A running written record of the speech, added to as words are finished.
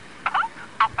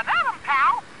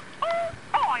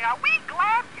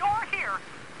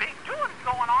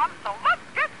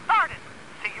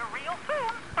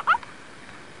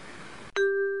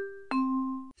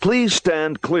Please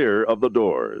stand clear of the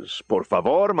doors. Por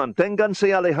favor,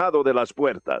 manténganse alejado de las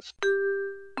puertas.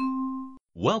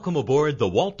 Welcome aboard the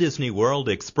Walt Disney World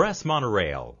Express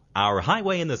Monorail, our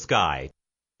highway in the sky.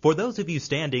 For those of you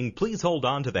standing, please hold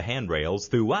on to the handrails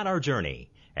throughout our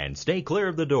journey and stay clear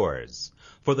of the doors.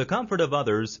 For the comfort of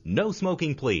others, no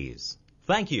smoking, please.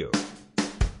 Thank you.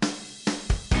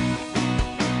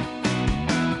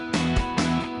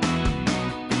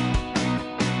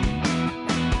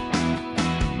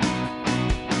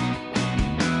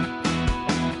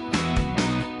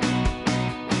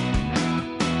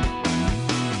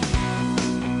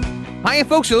 Hi,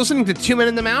 folks. You're listening to Two Men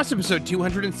in the Mouse, episode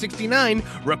 269,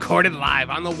 recorded live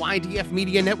on the YDF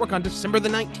Media Network on December the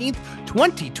 19th,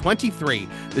 2023.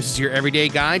 This is your everyday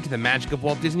guide to the magic of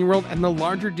Walt Disney World and the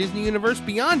larger Disney universe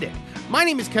beyond it. My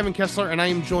name is Kevin Kessler, and I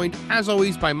am joined, as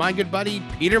always, by my good buddy,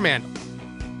 Peter Mandel.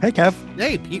 Hey, Kev.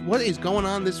 Hey, Pete. What is going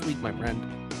on this week, my friend?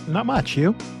 Not much.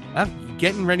 You?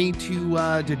 Getting ready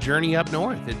to journey up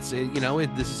north. It's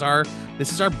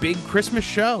this is our big Christmas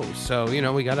show, so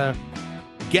we gotta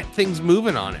get things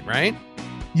moving on it, right?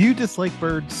 You dislike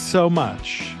birds so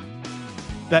much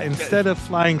that instead of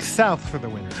flying south for the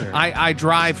winter, I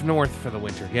drive north for the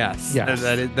winter. Yes. That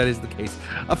is the case.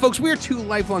 Folks, we are two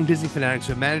lifelong Disney fanatics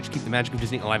who have managed to keep the magic of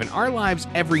Disney alive in our lives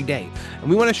every day, and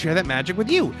we want to share that magic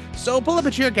with you. So pull up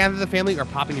a chair, gather the family, or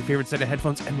pop in your favorite set of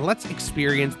headphones, and let's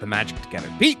experience the magic together.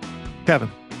 Pete,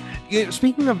 Kevin.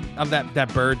 Speaking of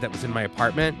that bird that was in my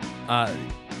apartment,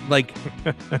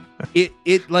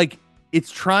 it's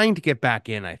trying to get back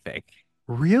in, I think.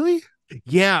 Really?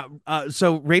 Yeah.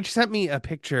 So Rach sent me a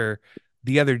picture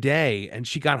the other day, and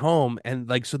she got home, and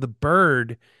so the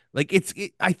bird,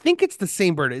 I think it's the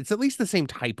same bird. It's at least the same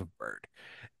type of bird,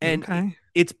 and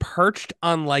it's perched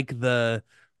on the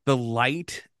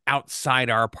light outside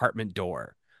our apartment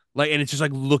door. And it's just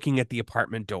looking at the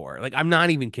apartment door. I'm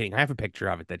not even kidding. I have a picture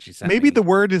of it that she sent me. Maybe the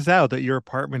word is out that your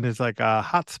apartment is like a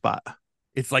hot spot.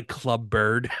 It's like club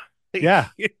bird. Yeah.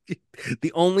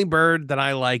 The only bird that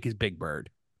I like is Big Bird.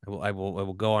 I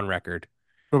will go on record.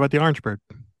 What about the orange bird?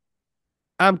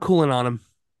 I'm cooling on him.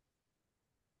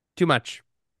 Too much.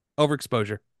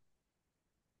 Overexposure.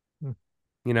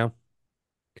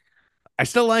 I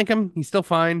still like him. He's still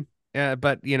fine.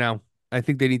 But I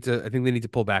think they need to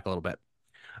pull back a little bit.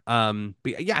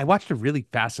 But yeah, I watched a really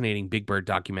fascinating Big Bird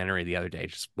documentary the other day,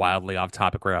 just wildly off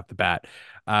topic right off the bat.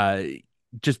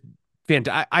 Just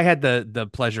fantastic. I had the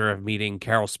pleasure of meeting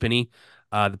Carol Spinney,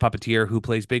 the puppeteer who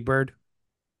plays Big Bird,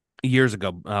 years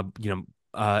ago,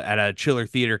 at a Chiller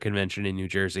Theater convention in New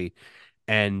Jersey.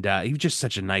 And he was just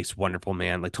such a nice, wonderful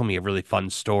man. Told me a really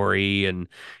fun story, and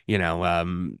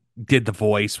did the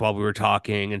voice while we were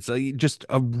talking, and so just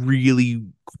a really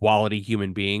quality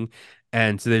human being.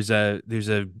 And so there's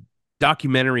a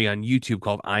documentary on YouTube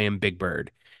called "I Am Big Bird,"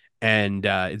 and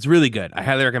it's really good. I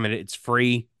highly recommend it. It's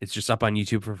free. It's just up on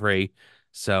YouTube for free.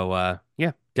 So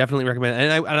yeah, definitely recommend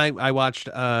it. And I watched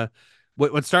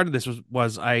what started this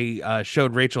was I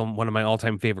showed Rachel one of my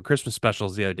all-time favorite Christmas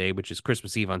specials the other day, which is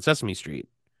Christmas Eve on Sesame Street.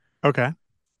 Okay.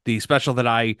 The special that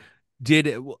I did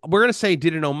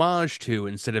an homage to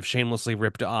instead of shamelessly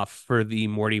ripped off for the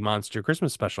Morty Monster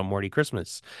Christmas special, Morty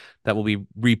Christmas, that will be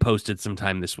reposted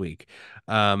sometime this week.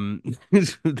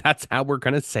 That's how we're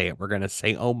gonna say it. We're gonna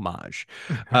say homage.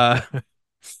 But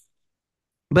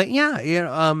yeah,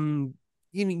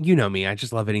 you know me. I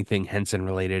just love anything Henson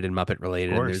related and Muppet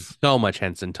related. And there's so much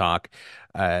Henson talk.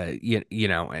 It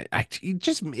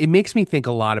makes me think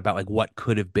a lot about what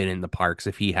could have been in the parks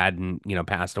if he hadn't,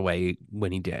 passed away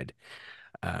when he did.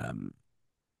 Because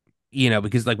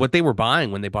what they were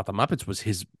buying when they bought the Muppets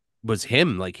was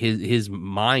him, his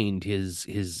mind,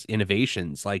 his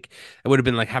innovations. It would have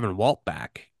been like having Walt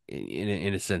back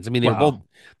in a sense. I mean,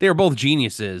 they were both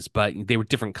geniuses, but they were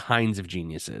different kinds of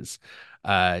geniuses.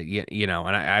 And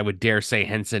I would dare say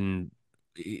Henson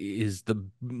is the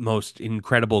most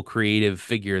incredible creative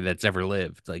figure that's ever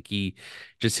lived. He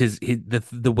just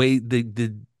the way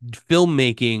the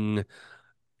filmmaking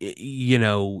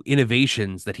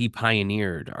innovations that he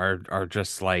pioneered are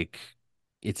just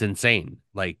it's insane.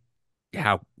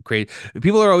 How crazy.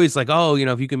 People are always oh,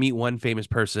 if you could meet one famous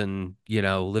person,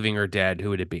 living or dead, who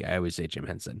would it be? I always say Jim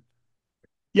Henson.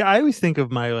 Yeah, I always think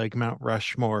of my Mount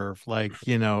Rushmore of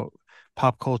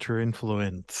pop culture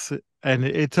influence, and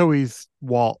it's always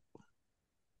Walt,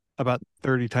 about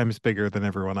 30 times bigger than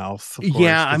everyone else, of course,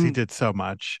 because he did so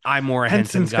much. I'm more a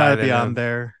Henson Henson's guy got to be on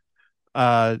there.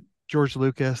 George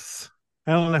Lucas.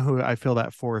 I don't know who I feel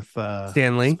that fourth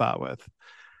Stan Lee spot with.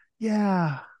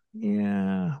 Yeah,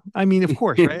 Yeah. I mean, of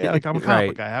course, right? Like I'm a comic book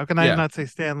Right. guy. How can I Yeah. not say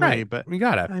Stan Lee? Right. But We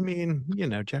gotta. I mean,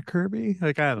 Jack Kirby.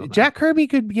 Like I don't know. Jack Kirby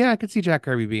could, yeah, I could see Jack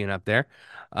Kirby being up there.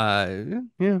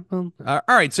 Yeah. Well, all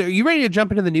right. So, are you ready to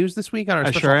jump into the news this week on our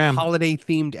I sure special am. holiday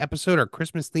themed episode or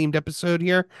Christmas themed episode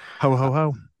here? Ho Uh, ho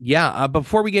ho. yeah.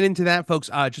 Before we get into that, folks,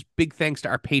 just big thanks to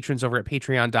our patrons over at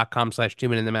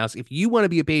patreon.com/2 in the mouse. If you want to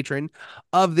be a patron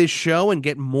of this show and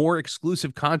get more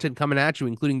exclusive content coming at you,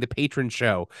 including the patron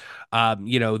show,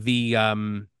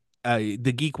 the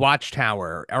Geek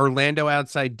Watchtower, Orlando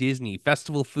Outside Disney,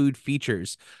 Festival Food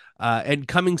Features. And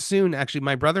coming soon, actually,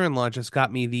 my brother-in-law just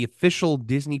got me the official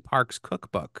Disney Parks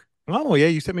cookbook. Oh yeah,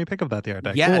 you sent me a pic of that the other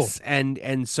day. Cool. Yes,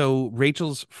 and so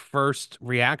Rachel's first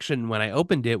reaction when I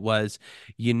opened it was,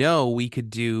 we could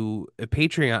do a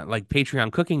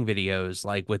Patreon cooking videos,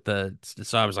 like with the.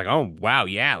 So I was like, oh wow,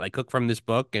 yeah, like cook from this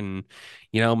book and,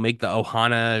 make the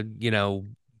Ohana,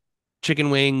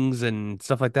 chicken wings and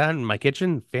stuff like that in my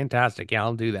kitchen. Fantastic. Yeah,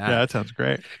 I'll do Yeah, that. that sounds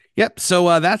great. Yep.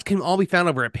 So that can all be found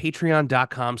over at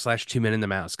patreon.com/2 men in the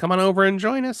mouse. Come on over and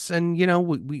join us. And,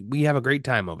 we have a great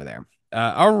time over there.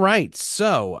 All right.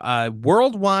 So,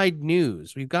 worldwide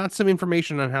news. We've got some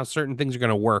information on how certain things are going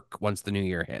to work once the new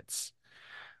year hits.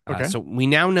 Okay. So, we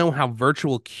now know how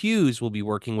virtual queues will be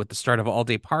working with the start of all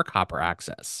day park hopper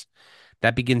access.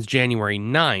 That begins January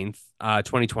 9th,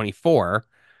 2024,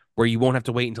 where you won't have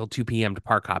to wait until 2 p.m. to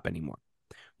park hop anymore.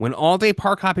 When all day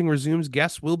park hopping resumes,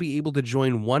 guests will be able to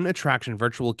join one attraction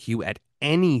virtual queue at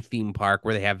any theme park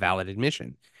where they have valid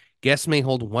admission. Guests may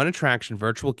hold one attraction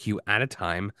virtual queue at a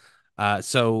time.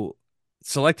 So,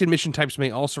 select admission types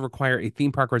may also require a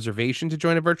theme park reservation to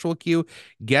join a virtual queue.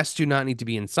 Guests do not need to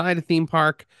be inside a theme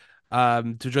park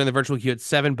to join the virtual queue at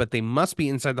 7, but they must be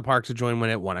inside the park to join one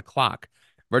at 1 o'clock.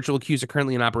 Virtual queues are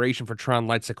currently in operation for Tron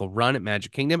Lightcycle Run at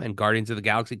Magic Kingdom and Guardians of the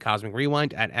Galaxy Cosmic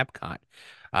Rewind at Epcot.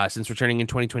 Since returning in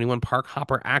 2021, Park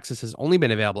Hopper access has only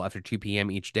been available after 2 p.m.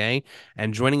 each day,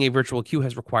 and joining a virtual queue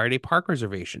has required a park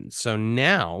reservation. So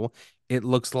now it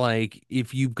looks like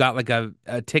if you've got like a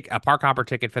Park Hopper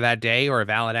ticket for that day or a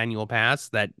valid annual pass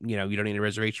that you don't need a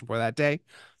reservation for that day,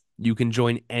 you can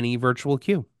join any virtual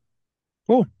queue.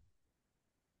 Cool.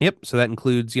 Yep. So that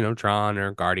includes, Tron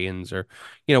or Guardians or,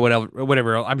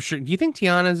 whatever. I'm sure. Do you think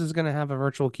Tiana's is going to have a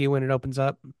virtual queue when it opens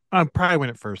up? Probably when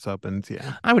it first opens.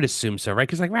 Yeah. I would assume so, right?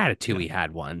 Because like Yeah. Ratatouille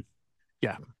had one.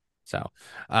 Yeah. So,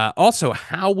 also,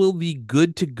 how will the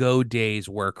good to go days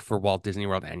work for Walt Disney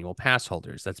World annual pass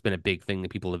holders? That's been a big thing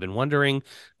that people have been wondering.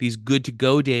 These good to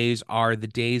go days are the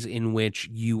days in which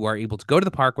you are able to go to the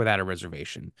park without a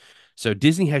reservation. So,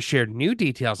 Disney has shared new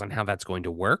details on how that's going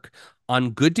to work.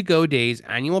 On good to go days,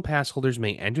 annual pass holders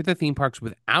may enter the theme parks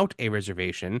without a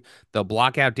reservation, though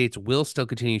blockout dates will still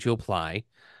continue to apply.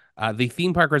 The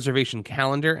theme park reservation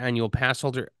calendar, annual pass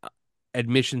holder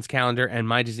admissions calendar, and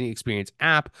My Disney Experience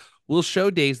app will show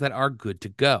days that are good to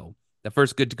go. The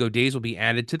first good to go days will be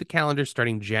added to the calendar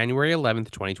starting January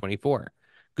 11th, 2024.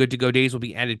 Good to go days will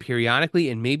be added periodically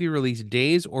and may be released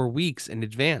days or weeks in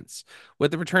advance.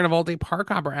 With the return of all day park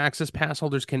hopper access, pass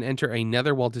holders can enter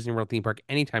another Walt Disney World theme park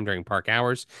anytime during park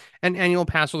hours, and annual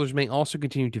pass holders may also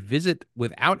continue to visit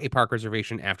without a park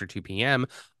reservation after 2 p.m.,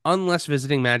 unless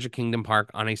visiting Magic Kingdom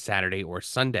Park on a Saturday or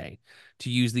Sunday. To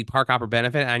use the park hopper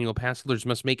benefit, annual pass holders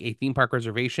must make a theme park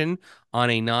reservation on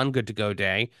a non good to go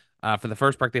day for the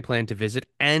first park they plan to visit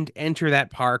and enter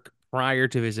that park prior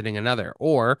to visiting another.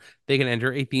 Or they can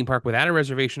enter a theme park without a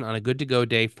reservation on a good to go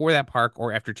day for that park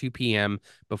or after 2 p.m.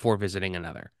 before visiting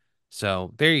another.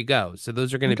 So there you go. So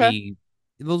Okay.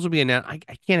 those will be announced.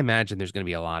 I can't imagine there's going to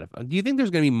be a lot of. Do you think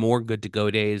there's going to be more good to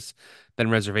go days than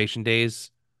reservation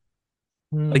days?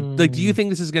 Like, do you Hmm. think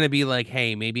this is going to be like,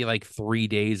 hey, maybe like 3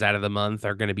 days out of the month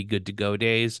are going to be good to go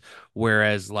days,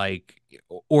 whereas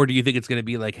or do you think it's going to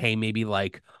be like, hey, maybe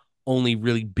like only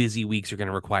really busy weeks are going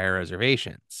to require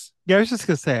reservations? Yeah, I was just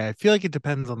gonna say, I feel like it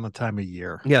depends on the time of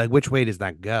year. Yeah, like which way does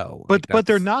that go? Like But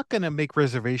they're that's not gonna make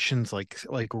reservations like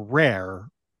rare,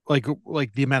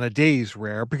 like the amount of days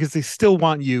rare, because they still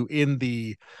want you in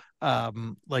the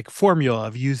like formula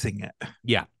of using it.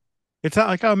 yeah, It's not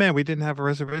like, oh man, we didn't have a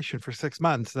reservation for 6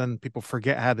 months, then people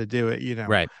forget how to do it,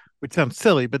 right, which sounds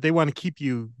silly, but they want to keep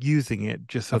you using it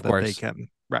just so of that they course. can.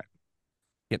 Right.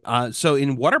 Yep. So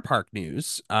in water park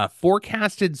news,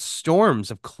 forecasted storms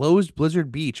have closed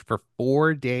Blizzard Beach for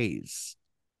 4 days.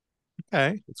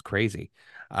 Okay. It's crazy.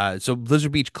 So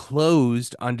Blizzard Beach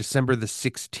closed on December the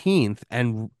 16th,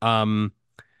 and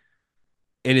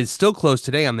it is still closed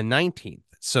today on the 19th.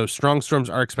 So strong storms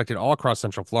are expected all across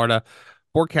Central Florida.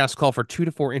 Forecasts call for 2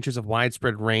 to 4 inches of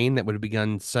widespread rain that would have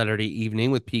begun Saturday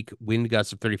evening with peak wind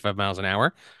gusts of 35 miles an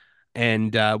hour.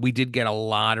 And we did get a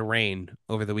lot of rain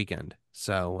over the weekend.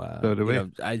 So So do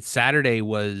we. Saturday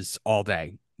was all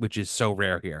day, which is so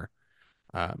rare here.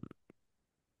 Um,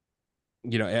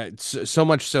 so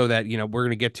much so that we're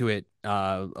gonna get to it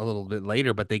a little bit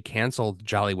later, but they canceled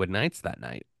Jollywood Nights that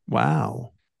night.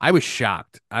 Wow. I was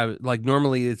shocked. I was like,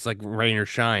 normally it's like rain or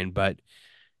shine, but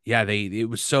yeah, it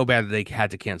was so bad that they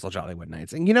had to cancel Jollywood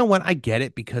Nights. And you know what? I get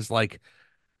it because like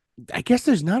I guess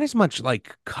there's not as much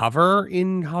like cover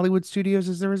in Hollywood studios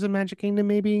as there is in Magic Kingdom,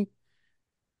 maybe.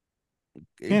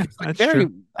 Yeah, 'Cause, like that's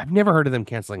true. I've never heard of them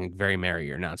canceling like Very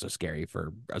Merry or Not So Scary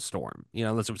for a storm,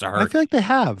 unless it was a I hurricane. feel like they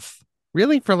have.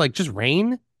 Really? For like just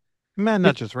rain? Man,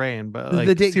 not It, just rain, but the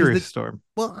like day, because serious storm.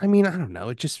 well, I mean, I don't know.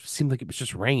 It just seemed like it was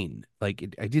just rain. Like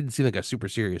it didn't seem like a super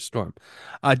serious storm.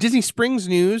 Disney Springs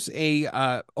news: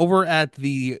 over at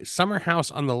the Summer House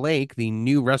on the Lake, the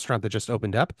new restaurant that just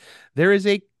opened up, there is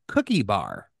a cookie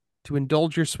bar to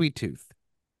indulge your sweet tooth.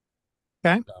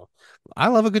 Okay. So, I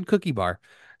love a good cookie bar.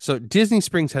 So Disney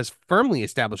Springs has firmly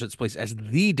established its place as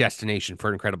the destination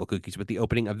for incredible cookies with the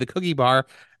opening of the cookie bar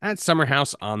at Summer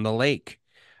House on the Lake.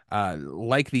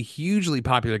 Like the hugely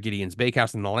popular Gideon's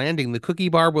Bakehouse and the Landing, the cookie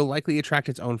bar will likely attract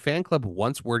its own fan club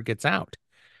once word gets out.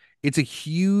 It's a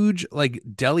huge like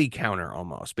deli counter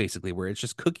almost, basically, where it's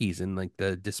just cookies in like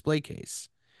the display case.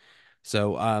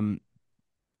 So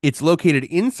it's located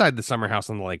inside the Summer House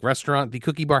on the Lake restaurant. The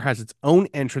cookie bar has its own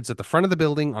entrance at the front of the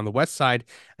building on the west side,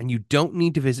 and you don't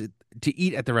need to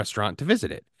eat at the restaurant to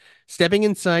visit it. Stepping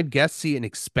inside, guests see an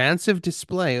expansive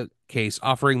display case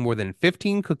offering more than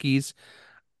 15 cookies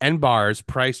and bars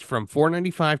priced from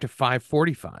 $4.95 to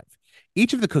 $5.45.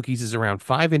 Each of the cookies is around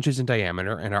 5 inches in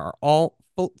diameter and are all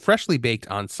freshly baked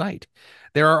on site.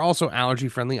 There are also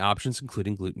allergy-friendly options,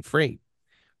 including gluten-free.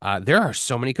 There are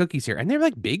so many cookies here, and they're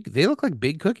like big. They look like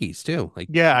big cookies too. Like,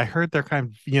 Yeah, I heard they're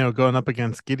kind of, going up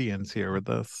against Gideon's here with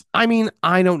this. I mean,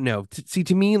 I don't know. See,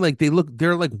 to me, like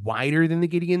they're like wider than the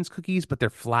Gideon's cookies, but they're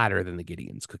flatter than the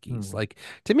Gideon's cookies. Hmm. Like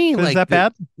to me, Is like that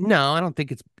bad? no, I don't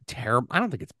think it's terrible. I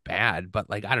don't think it's bad, but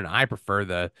like I don't know. I prefer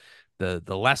the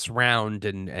less round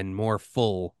and more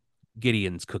full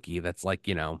Gideon's cookie. That's like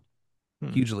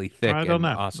Hmm. hugely thick I don't and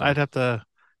know. awesome. I'd have to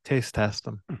taste test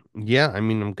them. Yeah, I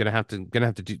mean, I'm gonna have to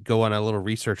go on a little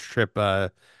research trip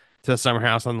to the Summer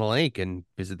House on the Lake and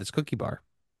visit this cookie bar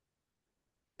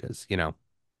because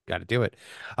got to do it.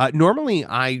 Normally,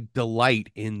 I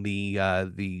delight in the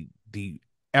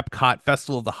Epcot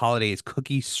Festival of the Holidays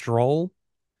cookie stroll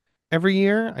every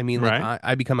year. I mean, like Right?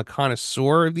 I become a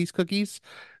connoisseur of these cookies.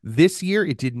 This year,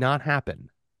 it did not happen.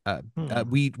 Hmm.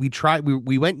 We tried.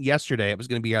 We went yesterday. It was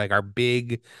going to be like our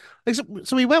big, like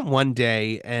so we went one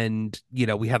day, and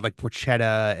we had like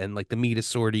porchetta and like the meat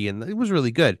assortie, and it was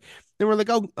really good. Then we're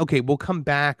like, oh, okay, we'll come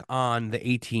back on the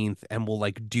 18th, and we'll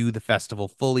like do the festival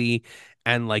fully,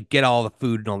 and like get all the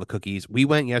food and all the cookies. We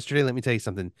went yesterday. Let me tell you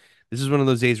something. This is one of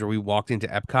those days where we walked into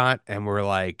Epcot, and we're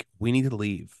like, we need to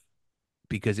leave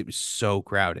because it was so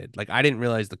crowded. Like I didn't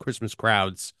realize the Christmas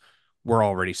crowds were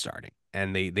already starting,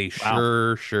 and they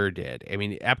Wow. sure did. I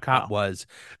mean, Epcot Wow. was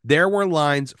there were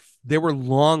lines, there were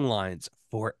long lines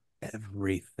for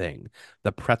everything.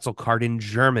 The pretzel cart in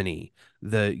Germany,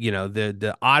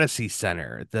 the Odyssey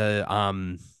Center,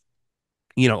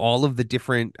 all of the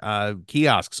different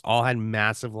kiosks all had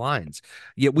massive lines.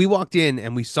 Yet we walked in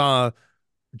and we saw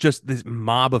just this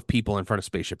mob of people in front of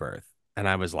Spaceship Earth. And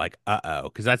I was like, uh-oh,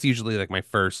 because that's usually like my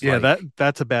first Yeah, like,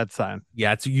 that's a bad sign.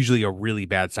 yeah, it's usually a really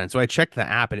bad sign. So I checked the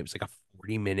app and it was like a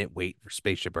 40-minute wait for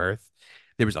Spaceship Earth.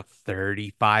 There was a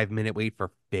 35-minute wait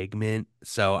for Figment.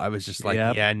 So I was just like,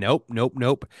 Yep. yeah, nope, nope,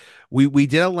 nope. We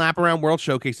did a lap around World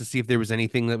Showcase to see if there was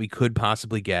anything that we could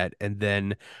possibly get. And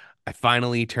then I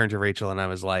finally turned to Rachel and I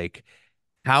was like,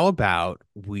 how about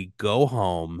we go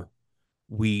home?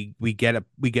 We get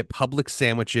Publix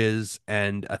sandwiches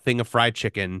and a thing of fried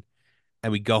chicken,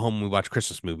 and we go home and we watch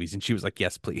Christmas movies. And she was like,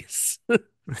 yes, please.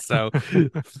 So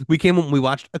we came home and we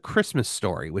watched A Christmas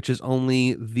Story, which is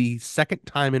only the second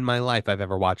time in my life I've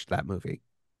ever watched that movie.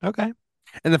 Okay.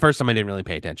 And the first time I didn't really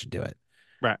pay attention to it.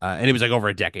 Right. And it was like over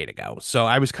a decade ago. So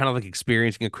I was kind of like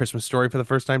experiencing A Christmas Story for the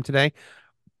first time today.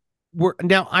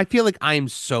 Now I feel like I'm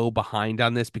so behind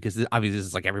on this because obviously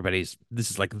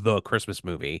this is like the Christmas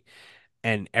movie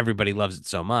and everybody loves it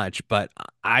so much. But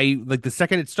I like the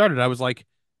second it started, I was like,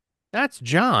 that's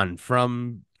John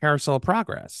from Carousel of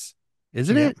Progress,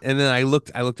 isn't Yep. it? And then I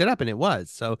looked it up and it was.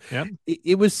 So Yep.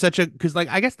 it was such a because like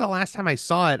I guess the last time I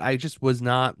saw it, I just was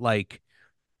not like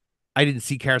I didn't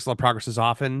see Carousel of Progress as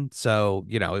often. So,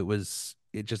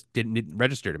 it just didn't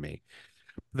register to me.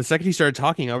 The second he started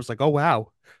talking, I was like, oh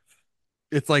wow.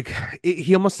 It's like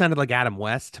he almost sounded like Adam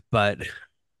West, but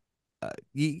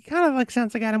he kind of like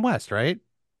sounds like Adam West, right?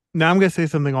 Now I'm gonna say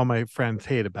something all my friends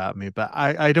hate about me, but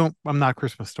I'm not a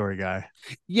Christmas Story guy.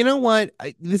 You know what?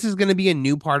 This is going to be a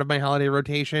new part of my holiday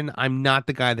rotation. I'm not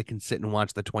the guy that can sit and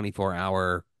watch the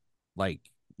 24-hour, like,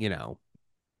 you know,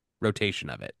 rotation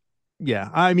of it. Yeah,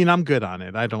 I mean I'm good on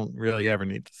it. I don't really ever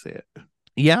need to see it.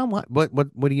 Yeah, what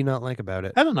do you not like about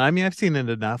it? I don't know. I mean I've seen it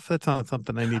enough. That's not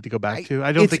something I need to go back I to.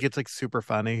 I don't it's think it's like super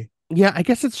funny. Yeah, I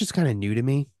guess it's just kind of new to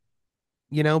me,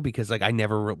 because like I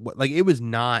never like it was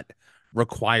not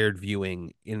required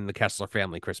viewing in the Kessler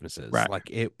family Christmases.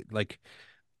 Right.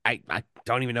 I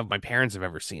don't even know if my parents have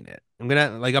ever seen it. I'm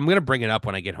gonna bring it up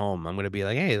when I get home. I'm gonna be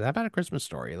like, hey, how about a Christmas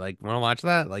Story? Like, want to watch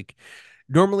that? Like,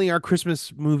 normally our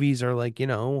Christmas movies are like,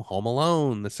 Home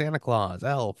Alone, The Santa Claus,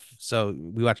 Elf. So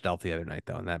we watched Elf the other night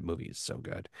though, and that movie is so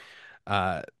good.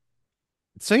 Uh,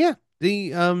 so yeah,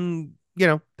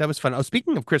 that was fun. Oh,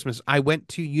 speaking of Christmas, I went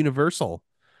to Universal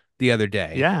the other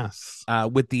day, Yes.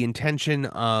 with the intention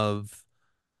of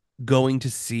going to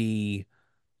see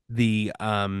the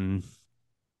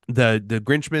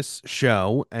Grinchmas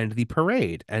show and the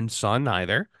parade, and saw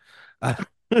neither. Uh,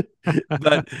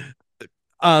 but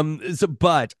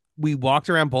but we walked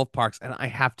around both parks, and I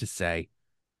have to say,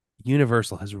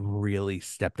 Universal has really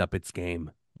stepped up its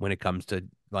game when it comes to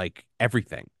like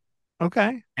everything.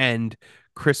 Okay. And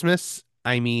Christmas,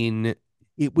 I mean,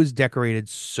 it was decorated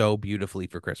so beautifully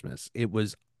for Christmas. It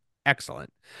was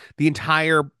excellent.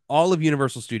 All of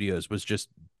Universal Studios was just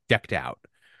decked out.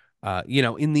 In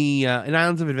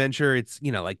Islands of Adventure, it's,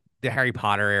 like the Harry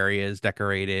Potter area is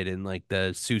decorated, and like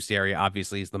the Seuss area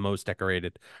obviously is the most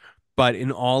decorated. But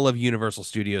in all of Universal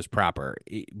Studios proper,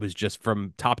 it was just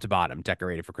from top to bottom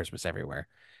decorated for Christmas everywhere,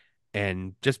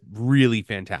 and just really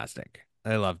fantastic.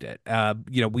 I loved it.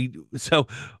 We so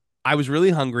I was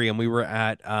really hungry, and we were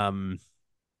at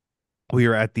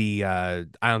the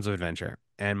Islands of Adventure,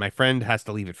 and my friend has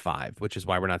to leave at 5, which is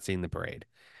why we're not seeing the parade.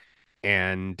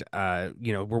 And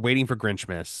we're waiting for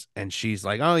Grinchmas, and she's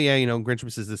like, "Oh yeah,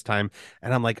 Grinchmas is this time."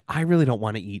 And I'm like, "I really don't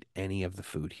want to eat any of the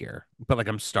food here, but like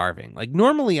I'm starving. Like Right.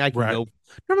 normally I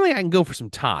can go for some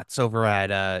tots over at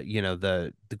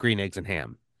the green eggs and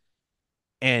ham."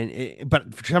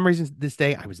 But for some reason this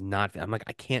day I was not. I'm like,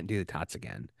 I can't do the tots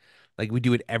again. Like we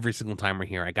do it every single time we're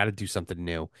here. I got to do something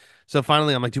new. So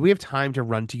finally, I'm like, do we have time to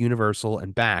run to Universal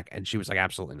and back? And she was like,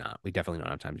 absolutely not. We definitely don't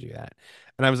have time to do that.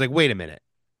 And I was like, wait a minute.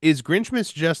 Is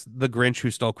Grinchmas just the Grinch who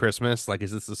stole Christmas? Like,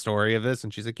 is this the story of this?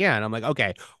 And she's like, yeah. And I'm like,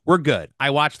 okay, we're good. I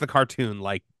watched the cartoon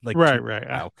like Right, 2 years right.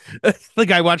 ago.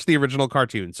 Like I watched the original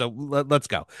cartoon. So let's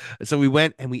go. So we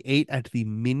went and we ate at the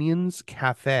Minions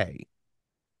Cafe.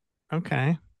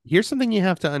 Okay. Here's something you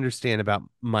have to understand about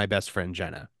my best friend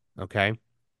Jenna. Okay.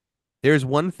 There's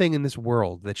one thing in this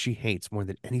world that she hates more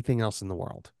than anything else in the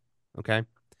world. Okay.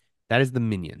 That is the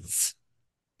Minions.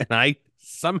 And I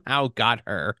somehow got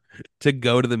her to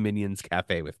go to the Minions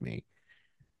Cafe with me.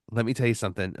 Let me tell you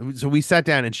something. So we sat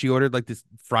down, and she ordered like this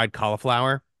fried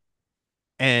cauliflower.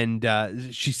 And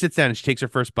she sits down and she takes her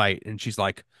first bite, and she's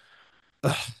like,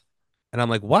 ugh. And I'm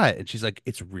like, what? And she's like,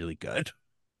 it's really good.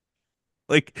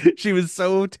 Like she was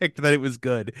so ticked that it was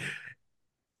good.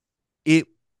 it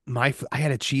I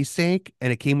had a cheesesteak,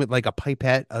 and it came with like a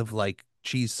pipette of like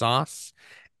cheese sauce,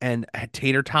 and had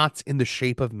tater tots in the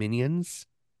shape of minions.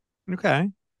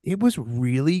 Okay. It was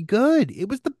really good. It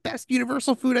was the best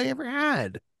Universal food I ever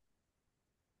had.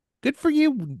 Good for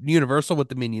you, Universal, with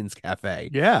the Minions Cafe.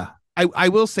 Yeah. I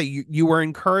will say, you were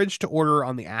encouraged to order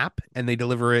on the app, and they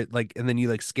deliver it, like, and then you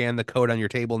like scan the code on your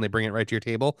table and they bring it right to your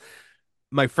table.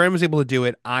 My friend was able to do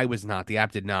it. I was not. The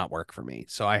app did not work for me,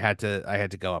 so I had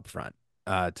to go up front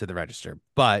to the register.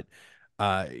 But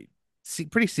uh,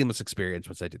 pretty seamless experience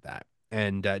once I did that.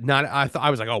 And not I thought,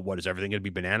 I was like, oh, what is everything going to be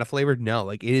banana flavored? No,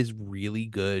 like it is really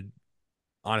good,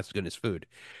 honest to goodness food.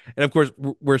 And of course,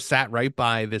 we're sat right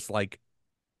by this like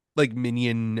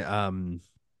minion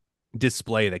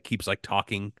display that keeps like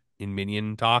talking in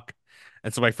minion talk.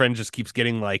 And so my friend just keeps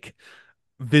getting like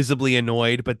visibly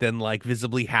annoyed, but then like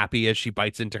visibly happy as she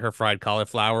bites into her fried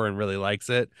cauliflower and really likes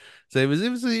it. So it was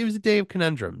a day of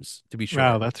conundrums, to be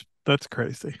Wow, sure. that's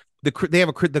crazy. They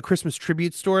have the Christmas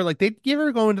tribute store. Like, you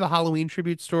ever go into the Halloween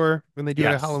tribute store when they do it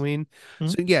at Yes. Halloween? Hmm?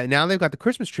 So yeah, now they've got the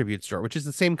Christmas tribute store, which is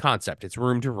the same concept. It's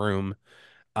room to room.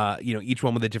 Each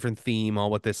one with a different theme,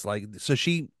 all with this like. So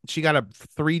she got a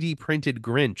 3D printed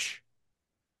Grinch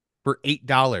for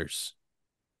 $8.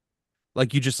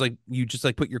 Like you just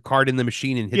put your card in the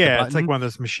machine and hit the Yeah, it's like button. one of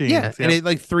those Yeah, machines. and Yep. it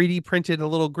like 3D printed a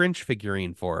little Grinch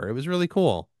figurine for her. It was really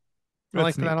cool. I That's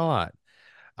liked that neat. a lot.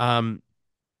 Um,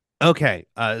 okay,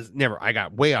 never. I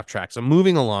got way off track. So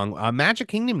moving along, Magic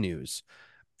Kingdom news.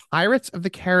 Pirates of the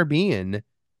Caribbean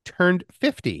turned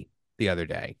 50 the other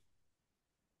day.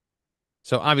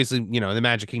 So obviously, the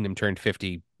Magic Kingdom turned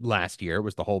 50 last year. It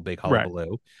was the whole big Right.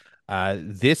 hullabaloo.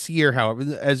 This year,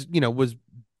 however, as was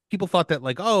people thought that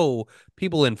like, oh,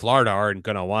 people in Florida aren't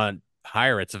gonna want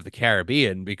Pirates of the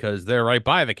Caribbean because they're right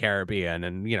by the Caribbean,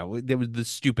 and it was the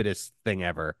stupidest thing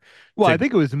ever. Well, I To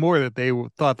think it was more that they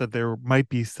thought that there might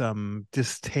be some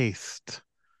distaste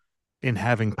in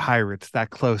having pirates that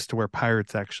close to where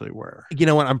pirates actually were. you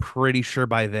know what? I'm pretty sure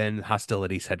by then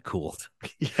hostilities had cooled.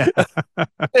 Yeah.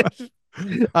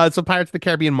 So Pirates of the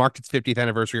Caribbean marked its 50th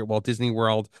anniversary at Walt Disney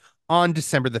World on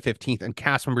December the 15th, and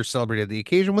cast members celebrated the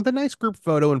occasion with a nice group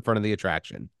photo in front of the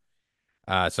attraction.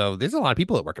 So there's a lot of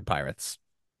people that work at Pirates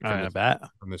from I this bet.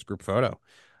 group photo.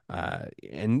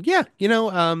 And yeah,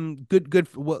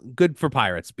 good for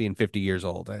Pirates being 50 years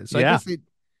old. So I Yeah. guess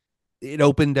it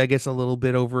opened, I guess, a little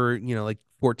bit over, like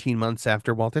 14 months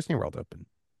after Walt Disney World opened.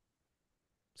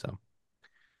 So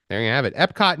there you have it.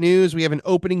 Epcot news. We have an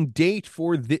opening date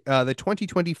for the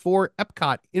 2024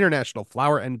 Epcot International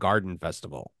Flower and Garden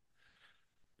Festival.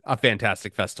 A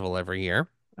fantastic festival every year.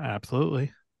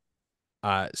 Absolutely.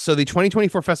 So the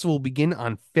 2024 festival will begin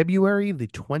on February the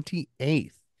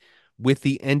 28th, with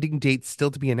the ending date still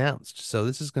to be announced. So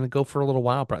this is going to go for a little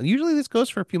while. Probably. Usually this goes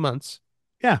for a few months.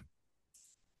 Yeah.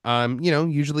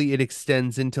 Usually it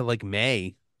extends into like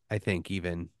May, I think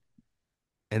even.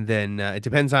 And then it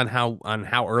depends on how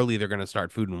early they're going to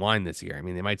start Food and Wine this year. I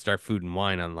mean, they might start Food and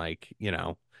Wine on like,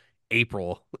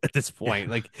 April at this point,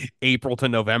 like April to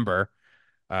November.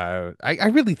 I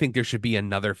really think there should be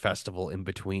another festival in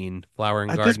between Flower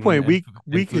and At this Garden point, and we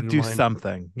Food could and do Wine.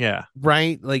 something. Yeah.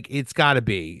 Right? Like it's got to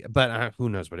be, but who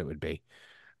knows what it would be.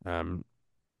 Um,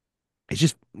 it's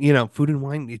just, Food and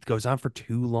Wine, it goes on for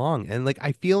too long. And like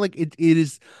I feel like it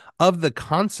is of the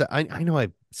concept. I know I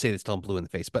say this till I'm blue in the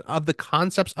face, but of the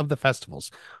concepts of the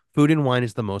festivals, Food and Wine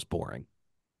is the most boring.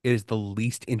 It is the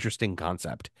least interesting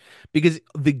concept because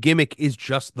the gimmick is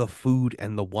just the food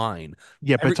and the wine.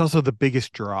 Yeah, but Every it's also the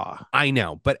biggest draw. I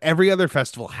know, but every other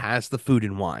festival has the food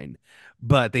and wine,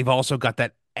 but they've also got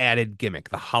that added gimmick,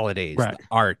 the holidays, Right. the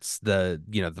arts, the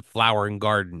flower and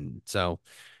garden. So,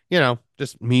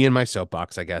 just me and my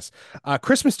soapbox, I guess.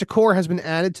 Christmas decor has been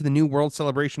added to the new World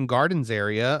Celebration Gardens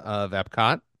area of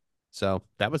Epcot. So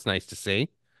that was nice to see.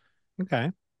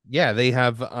 Okay. Yeah, they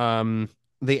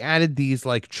added these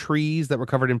like trees that were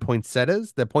covered in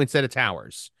poinsettias, the poinsettia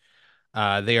towers.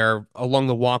 They are along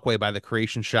the walkway by the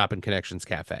Creation Shop and Connections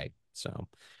Cafe. So,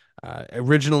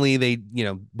 originally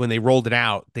when they rolled it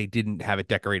out, they didn't have it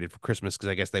decorated for Christmas because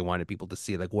I guess they wanted people to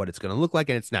see like what it's going to look like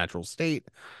in its natural state.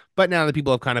 But now that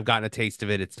people have kind of gotten a taste of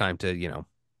it, it's time to,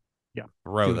 Yeah.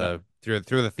 throw Do it up.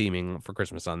 through the theming for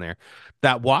Christmas on there.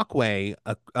 That walkway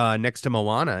next to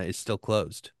Moana is still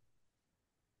closed.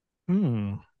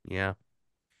 Hmm. Yeah.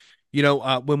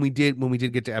 When we did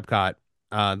get to Epcot,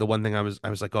 the one thing I was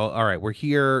like, oh, all right, we're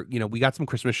here. We got some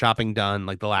Christmas shopping done,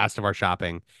 like the last of our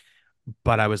shopping.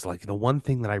 But I was like, the one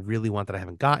thing that I really want that I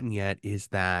haven't gotten yet is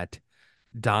that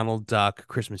Donald Duck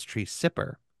Christmas tree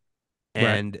sipper, Right.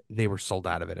 and they were sold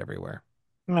out of it everywhere.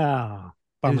 Ah,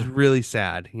 It was bummer. really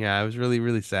sad. Yeah, it was really,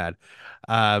 really sad.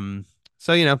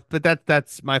 So but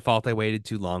that's my fault. I waited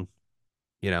too long.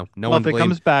 No Well, one if it blamed.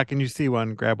 comes back and you see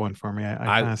one, grab one for me. I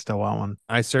I kind of still want one.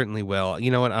 I certainly will.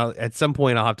 You know what? At some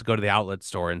point, I'll have to go to the outlet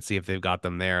store and see if they've got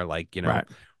them there, like, Right.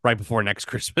 right before next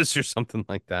Christmas or something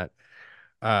like that.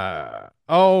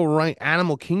 Oh, right.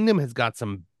 Animal Kingdom has got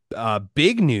some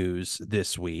big news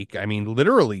this week. I mean,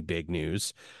 literally big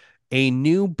news. A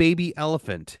new baby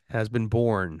elephant has been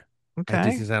born at Okay.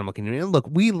 Disney's Animal Kingdom. And look,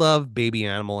 we love baby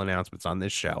animal announcements on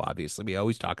this show, obviously. We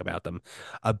always talk about them.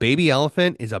 A baby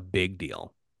elephant is a big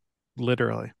deal.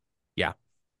 Literally. Yeah.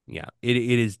 Yeah, it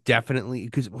is definitely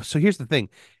because so here's the thing,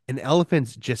 an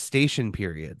elephant's gestation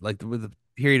period, like the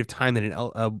period of time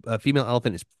that a female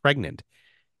elephant is pregnant,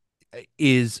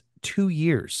 is 2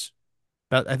 years.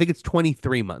 About, I think it's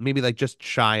 23 months, maybe like just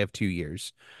shy of 2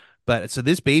 years. But so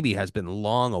this baby has been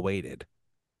long awaited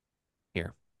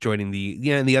here, joining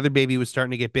and the other baby was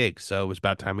starting to get big, so it was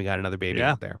about time we got another baby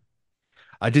Yeah. out there.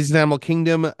 Disney's Animal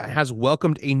Kingdom has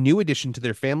welcomed a new addition to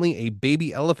their family, a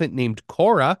baby elephant named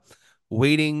Cora,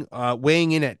 weighing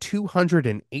in at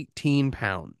 218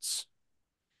 pounds.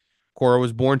 Cora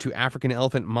was born to African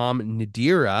elephant mom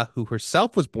Nadira, who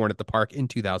herself was born at the park in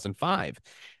 2005,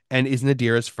 and is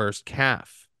Nadira's first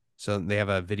calf. So they have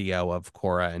a video of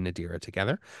Cora and Nadira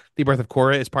together. The birth of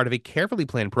Cora is part of a carefully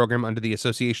planned program under the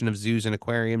Association of Zoos and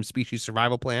Aquariums Species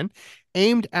Survival Plan,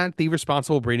 aimed at the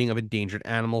responsible breeding of endangered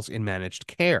animals in managed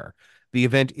care. The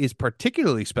event is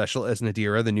particularly special as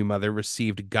Nadira, the new mother,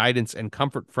 received guidance and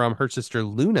comfort from her sister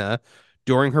Luna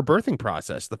during her birthing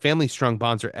process. The family's strong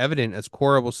bonds are evident as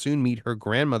Cora will soon meet her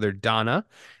grandmother, Donna,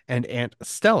 and Aunt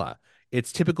Stella.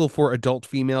 It's typical for adult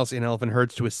females in elephant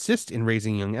herds to assist in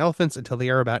raising young elephants until they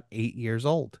are about 8 years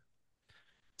old.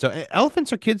 So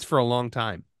elephants are kids for a long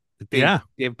time. Yeah.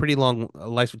 They have pretty long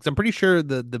life. I'm pretty sure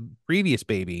the previous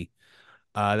baby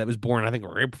that was born, I think,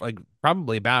 like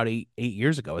probably about eight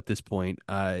years ago at this point,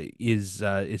 is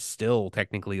still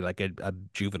technically like a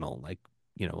juvenile, like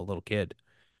a little kid.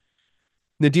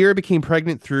 Nadira became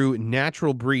pregnant through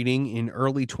natural breeding in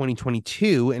early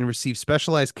 2022 and received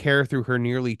specialized care through her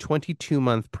nearly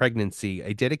 22-month pregnancy.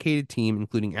 A dedicated team,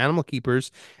 including animal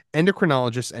keepers,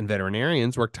 endocrinologists, and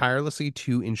veterinarians, worked tirelessly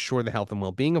to ensure the health and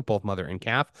well-being of both mother and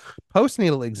calf.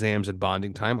 Postnatal exams and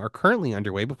bonding time are currently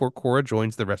underway before Cora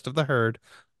joins the rest of the herd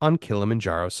on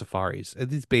Kilimanjaro safaris.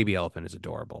 This baby elephant is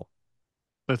adorable.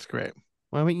 That's great.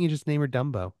 Why wouldn't you just name her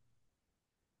Dumbo?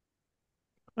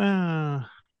 Uh,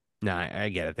 No, I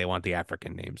get it. They want the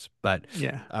African names, but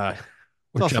yeah. uh,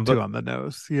 It's or also Jumbo, too on the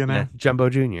nose, you yeah, know? Jumbo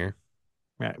Jr.,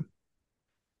 Right.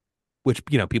 which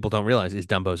people don't realize is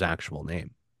Dumbo's actual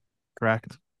name,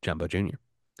 Correct. Jumbo Jr.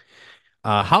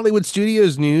 Hollywood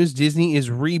Studios news: Disney is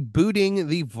rebooting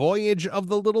The Voyage of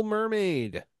the Little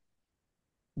Mermaid.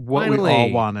 What we all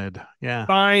Finally, wanted. Yeah.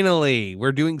 finally,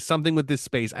 we're doing something with this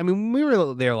space. I mean, we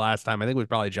were there last time. I think it was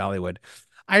probably Jollywood.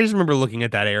 I just remember looking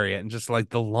at that area and just like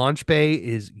the launch bay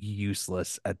is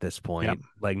useless at this Yep. point.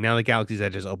 Like now the Galaxy's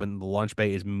Edge is open, the launch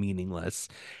bay is meaningless.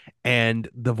 And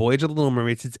the Voyage of the Little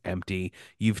Mermaid, it's empty.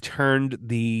 You've turned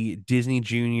the Disney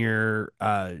Junior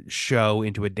show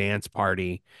into a dance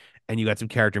party, and you got some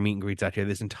character meet and greets out here.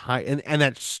 This entire and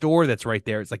that store that's right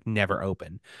there, it's like never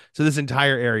open. So this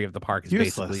entire area of the park is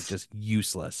basically Useless. just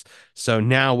useless. So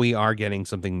now we are getting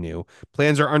something new.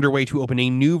 Plans are underway to open a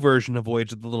new version of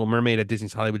Voyage of the Little Mermaid at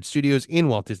Disney's Hollywood Studios in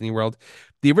Walt Disney World.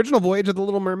 The original Voyage of the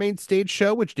Little Mermaid stage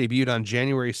show, which debuted on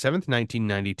January 7th,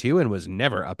 1992, and was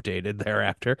never updated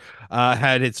thereafter,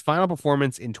 had its final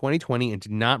performance in 2020 and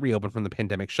did not reopen from the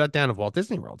pandemic shutdown of Walt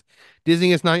Disney World.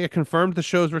 Disney has not yet confirmed the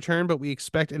show's return, but we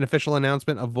expect an official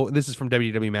announcement of this is from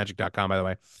www.magic.com, by the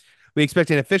way. We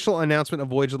expect an official announcement of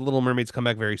Voyage of the Little Mermaid's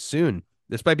comeback very soon.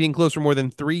 Despite being closed for more than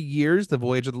 3 years, the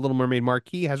Voyage of the Little Mermaid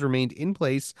marquee has remained in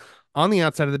place on the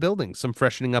outside of the building. Some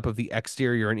freshening up of the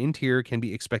exterior and interior can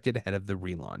be expected ahead of the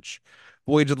relaunch.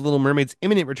 Voyage of the Little Mermaid's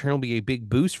imminent return will be a big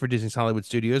boost for Disney's Hollywood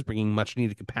Studios, bringing much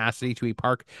needed capacity to a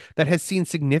park that has seen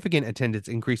significant attendance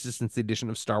increases since the addition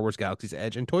of Star Wars Galaxy's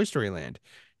Edge and Toy Story Land.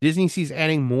 Disney sees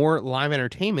adding more live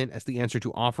entertainment as the answer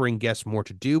to offering guests more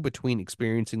to do between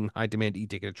experiencing high demand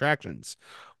e-ticket attractions.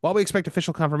 While we expect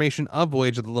official confirmation of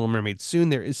Voyage of the Little Mermaid soon,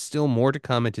 there is still more to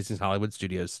come at Disney's Hollywood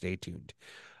Studios. Stay tuned.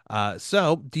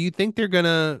 So do you think they're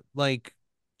gonna like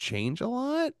change a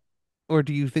lot? Or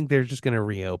do you think they're just gonna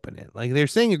reopen it? Like they're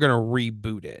saying you're gonna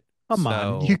reboot it. Come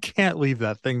on. You So can't leave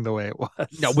that thing the way it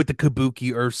no, was. with the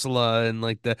Kabuki Ursula and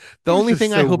like the It was only just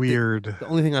thing I so hope weird. the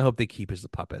only thing I hope they keep is the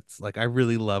puppets. Like I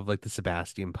really love like the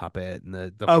Sebastian puppet and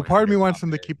the Oh, part of me Flounder wants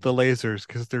them to puppet. keep the lasers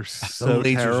because they're The so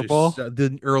lasers are terrible.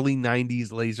 the early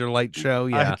 '90s laser light show. I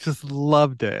Yeah, just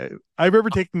loved it. I remember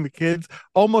taking the kids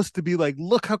almost to be like,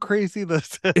 look how crazy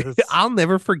this is. I'll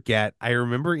never forget. I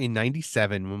remember in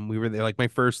 '97 when we were there, like my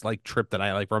first like trip that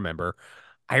I like remember.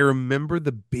 I remember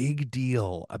the big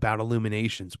deal about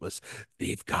Illuminations was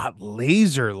they've got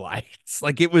laser lights.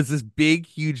 Like it was this big,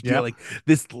 huge deal, Yep. like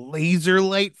this laser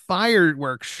light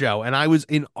fireworks show, and I was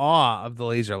in awe of the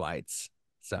laser lights.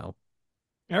 So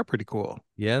They're pretty cool.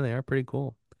 yeah, they are pretty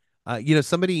cool.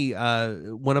 Somebody,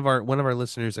 one of our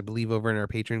listeners, I believe, over in our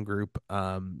patron group,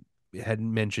 had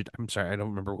mentioned. I'm sorry, I don't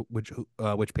remember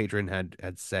which patron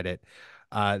had said it.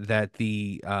 That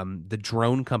the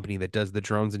drone company that does the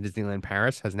drones in Disneyland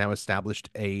Paris has now established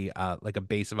a like a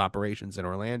base of operations in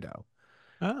Orlando.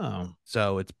 Oh,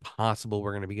 So it's possible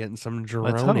we're going to be getting some let's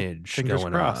hope. dronage Fingers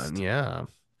going on. crossed. Yeah.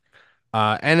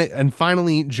 And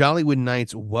finally, Jollywood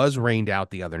Nights was rained out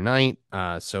the other night.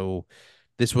 So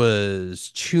this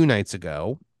was 2 nights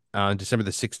ago, December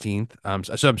the 16th.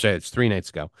 So I'm sorry, it's 3 nights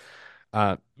ago.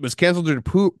 Was canceled due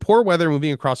to poor weather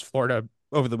moving across Florida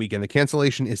over the weekend. The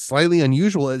cancellation is slightly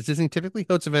unusual as Disney typically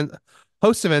hosts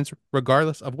events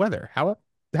regardless of weather.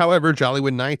 However,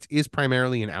 Jollywood Nights is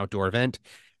primarily an outdoor event,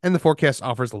 and the forecast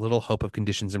offers little hope of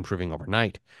conditions improving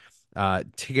overnight.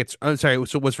 Tickets. I'm sorry,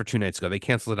 so it was for 2 nights ago. They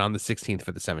canceled it on the 16th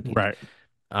for the 17th.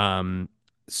 Right.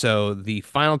 So the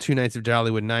final 2 nights of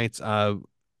Jollywood Nights,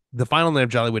 the final night of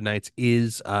Jollywood Nights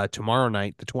is tomorrow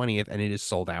night, the 20th, and it is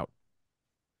sold out.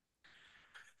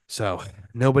 So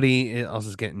nobody else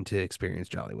is getting to experience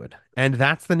Jollywood. And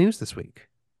that's the news this week.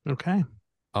 Okay.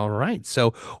 All right.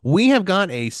 So we have got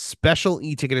a special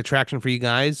e-ticket attraction for you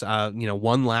guys.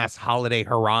 One last holiday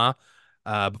hurrah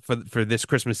for this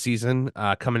Christmas season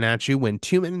coming at you when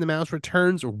Two Men in the Mouse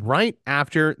returns right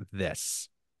after this.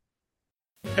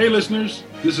 Hey listeners,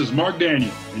 this is Mark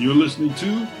Daniel, and you're listening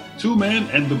to Two Men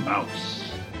and the Mouse.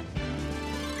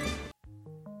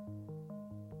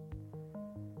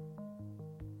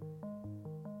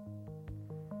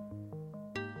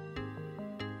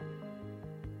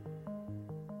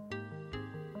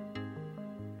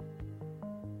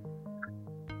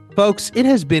 Folks, it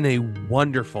has been a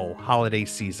wonderful holiday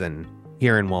season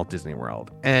here in Walt Disney World,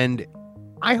 and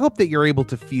I hope that you're able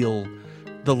to feel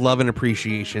the love and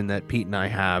appreciation that Pete and I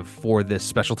have for this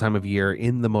special time of year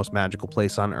in the most magical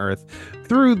place on earth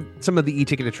through some of the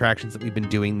e-ticket attractions that we've been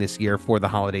doing this year for the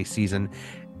holiday season.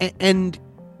 And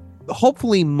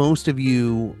hopefully most of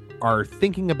you are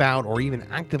thinking about or even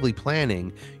actively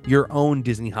planning your own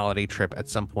Disney holiday trip at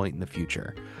some point in the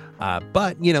future.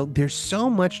 But there's so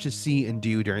much to see and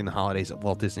do during the holidays at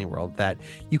Walt Disney World that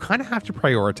you kind of have to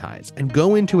prioritize and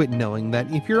go into it knowing that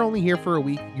if you're only here for a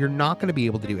week, you're not going to be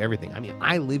able to do everything. I mean,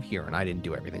 I live here and I didn't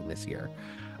do everything this year.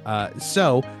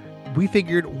 So we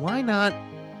figured, why not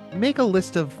make a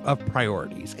list of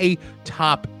priorities, a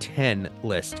top 10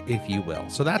 list, if you will.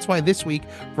 So that's why this week,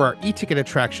 for our e-ticket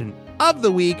attraction of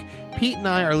the week, Pete and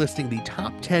I are listing the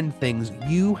top 10 things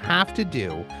you have to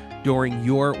do during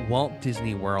your Walt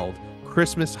Disney World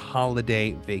Christmas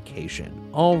holiday vacation.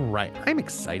 All right, I'm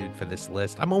excited for this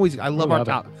list. I love our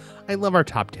top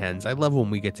 10s. I love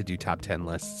when we get to do top 10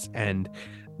 lists, and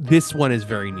this one is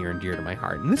very near and dear to my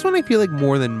heart. And this one, I feel like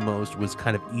more than most, was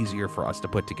kind of easier for us to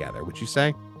put together. Would you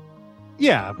say?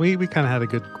 Yeah, we kind of had a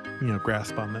good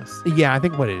grasp on this. Yeah, I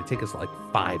think what it'd take us like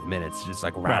 5 minutes to just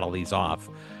like rattle these off,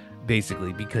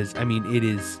 basically, because I mean it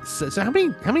is. So how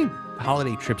many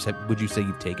holiday trips would you say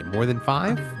you've taken? More than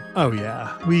 5? Oh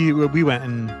yeah, we went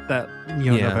in that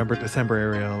November, December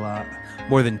area a lot.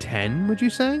 More than 10, would you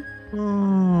say?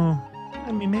 I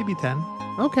mean maybe 10.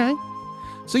 Okay,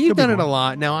 so you've done it a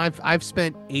lot. Now I've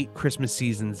spent 8 Christmas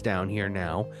seasons down here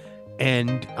now,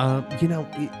 and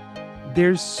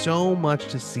there's so much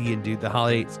to see and do the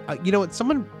holidays.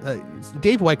 Someone,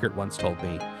 Dave Weichert once told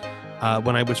me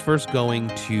when I was first going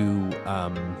to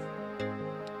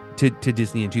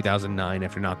Disney in 2009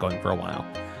 after not going for a while,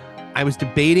 I was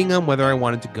debating on whether I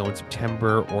wanted to go in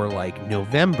September or like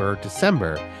November,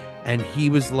 December. And he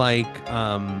was like,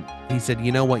 he said,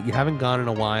 you know what, you haven't gone in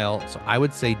a while, so I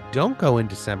would say don't go in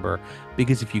December,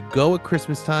 because if you go at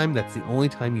Christmas time, that's the only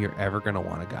time you're ever going to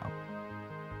want to go.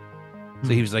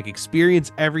 So he was like,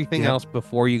 experience everything else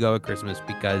before you go at Christmas,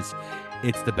 because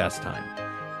it's the best time.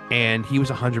 And he was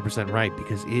 100% right,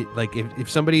 because if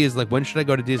somebody is like, when should I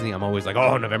go to Disney? I'm always like,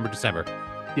 oh, November, December.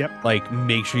 Yep. Like,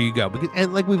 make sure you go.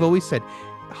 And like we've always said,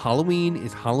 Halloween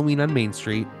is Halloween on Main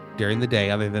Street during the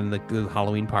day, other than the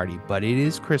Halloween party. But it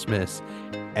is Christmas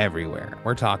everywhere.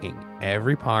 We're talking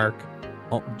every park,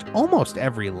 almost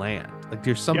every land. Like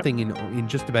there's something in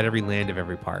just about every land of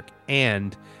every park.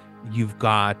 And you've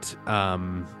got, to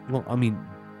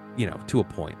a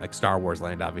point, like Star Wars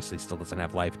Land obviously still doesn't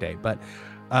have Life Day, but,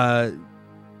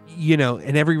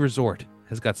 and every resort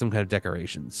has got some kind of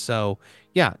decorations. So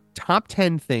yeah, top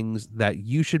 10 things that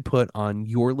you should put on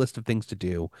your list of things to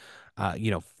do,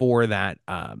 for that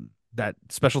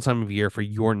special time of year for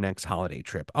your next holiday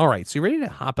trip. All right. So you ready to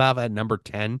hop out at number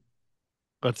 10?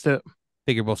 Let's do it.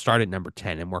 Figure we'll start at number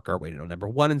 10 and work our way to number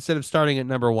 1 instead of starting at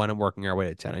number 1 and working our way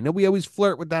to 10. I know we always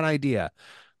flirt with that idea,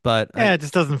 but it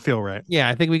just doesn't feel right. Yeah,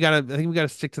 I think we gotta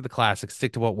stick to the classics,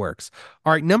 stick to what works.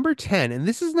 All right, number 10, and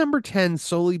this is number 10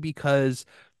 solely because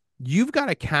you've got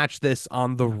to catch this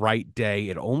on the right day.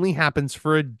 It only happens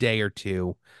for a day or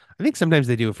two. I think sometimes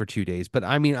they do it for 2 days, but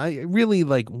I mean, I really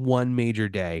like one major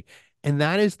day. And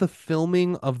that is the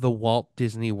filming of the Walt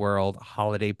Disney World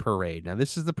Holiday Parade. Now,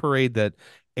 this is the parade that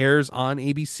airs on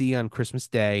ABC on Christmas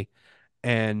Day,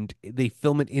 and they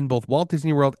film it in both Walt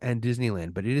Disney World and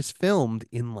Disneyland, but it is filmed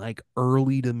in like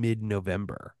early to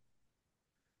mid-November.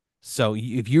 So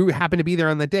if you happen to be there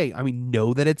on that day, I mean,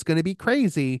 know that it's going to be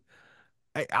crazy.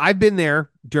 I've been there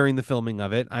during the filming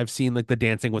of it. I've seen like the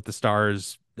Dancing with the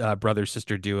Stars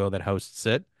brother-sister duo that hosts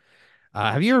it.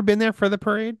 Have you ever been there for the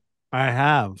parade? I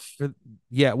have.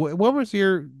 Yeah. What was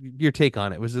your take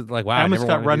on it? Was it like, wow, I almost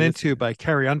got run into by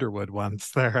Carrie Underwood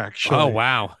once there, actually. Oh,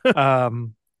 wow.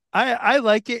 I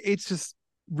like it. It's just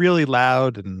really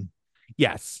loud. And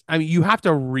yes, I mean, you have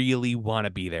to really want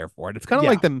to be there for it. It's kind of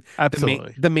like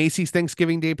the Macy's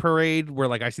Thanksgiving Day Parade, where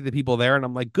like I see the people there and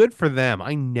I'm like, good for them.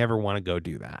 I never want to go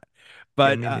do that.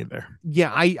 But me neither.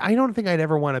 I don't think I'd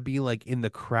ever want to be like in the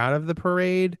crowd of the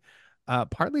parade.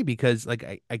 Partly because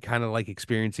like I kind of like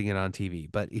experiencing it on TV.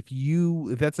 But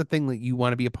if that's a thing that you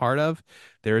want to be a part of,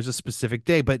 there is a specific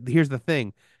day. But here's the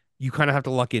thing. You kind of have to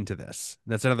luck into this.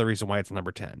 That's another reason why it's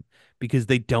number 10, because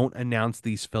they don't announce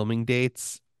these filming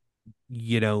dates,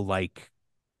 like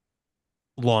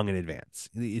long in advance.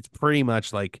 It's pretty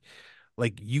much like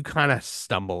you kind of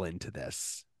stumble into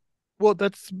this. Well,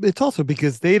 it's also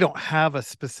because they don't have a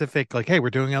specific like, hey, we're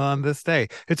doing it on this day.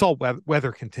 It's all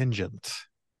weather contingent.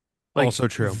 Like Also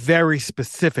true. very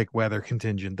specific weather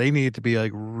contingent. They need it to be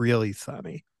like really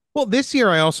sunny. Well, this year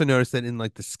I also noticed that in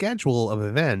like the schedule of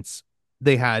events,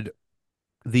 they had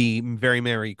the Very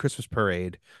Merry Christmas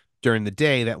Parade during the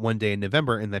day, that one day in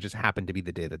November, and that just happened to be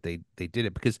the day that they did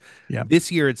it. Because Yeah.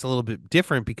 this year it's a little bit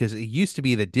different, because it used to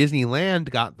be that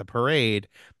Disneyland got the parade,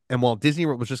 and Walt Disney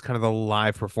World was just kind of the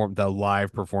live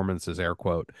performances, air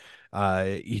quote,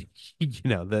 the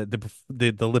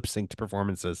lip synced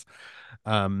performances.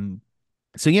 Um,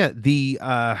 so yeah,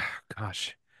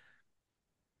 gosh,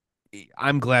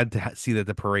 I'm glad to see that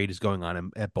the parade is going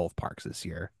on at both parks this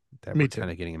year. That Me we're too.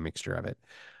 kind of getting a mixture of it.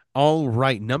 All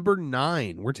right, number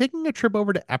 9. We're taking a trip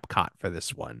over to Epcot for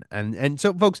this one. And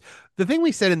so folks, the thing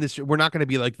we said in this, we're not going to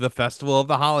be like the festival of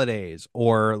the holidays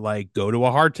or like go to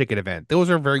a hard ticket event. Those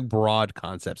are very broad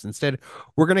concepts. Instead,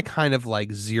 we're going to kind of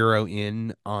like zero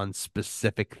in on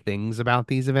specific things about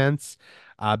these events.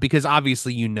 Because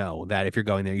obviously that if you're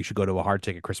going there, you should go to a hard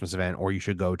ticket Christmas event, or you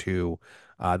should go to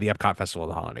the Epcot Festival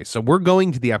of the Holidays. So we're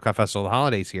going to the Epcot Festival of the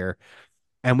Holidays here.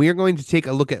 And we are going to take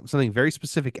a look at something very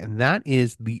specific, and that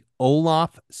is the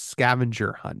Olaf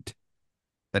scavenger hunt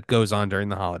that goes on during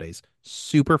the holidays.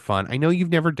 Super fun. I know you've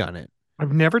never done it.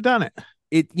 I've never done it.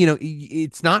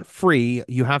 It's not free.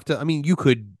 You have to, I mean, you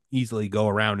could easily go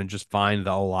around and just find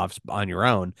the Olafs on your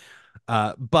own.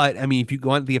 But I mean, if you go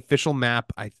on the official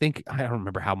map, I don't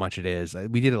remember how much it is.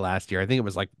 We did it last year. I think it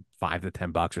was like $5 to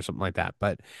 $10 or something like that.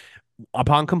 But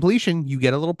upon completion, you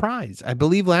get a little prize. I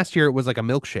believe last year it was like a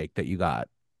milkshake that you got,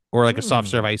 or like a soft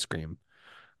serve Hmm. ice cream.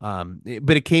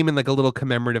 But it came in like a little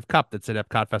commemorative cup that said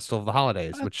Epcot Festival of the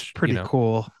Holidays, That's which, pretty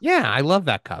cool. yeah, I love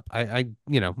that cup. I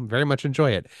very much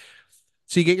enjoy it.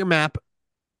 So you get your map,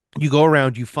 you go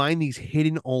around, you find these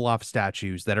hidden Olaf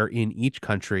statues that are in each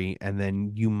country, and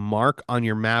then you mark on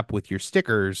your map with your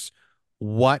stickers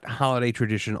what holiday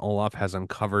tradition Olaf has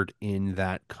uncovered in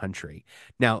that country.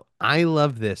 Now, I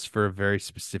love this for a very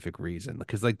specific reason,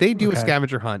 because like they do a Okay.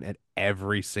 scavenger hunt at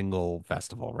every single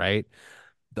festival, right?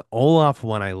 The Olaf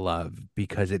one I love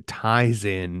because it ties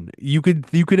in. You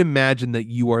could imagine that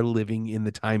you are living in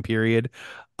the time period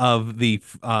of the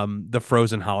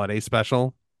Frozen holiday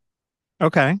special.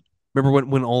 Okay. Remember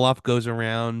when Olaf goes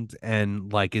around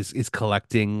and like is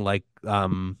collecting like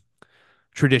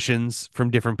traditions from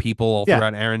different people all Yeah.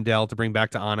 throughout Arendelle to bring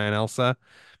back to Anna and Elsa?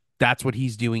 That's what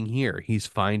he's doing here. He's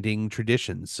finding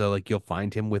traditions. So like you'll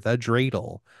find him with a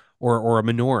dreidel or a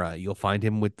menorah. You'll find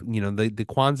him with, the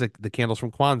Kwanzaa, the candles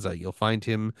from Kwanzaa. You'll find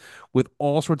him with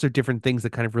all sorts of different things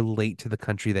that kind of relate to the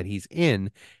country that he's in.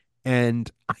 And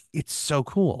it's so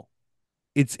cool.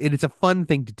 It's a fun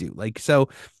thing to do. Like, so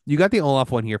you got the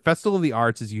Olaf one here. Festival of the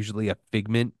Arts is usually a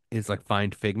figment, is like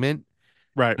find figment.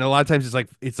 Right. And a lot of times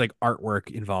it's like artwork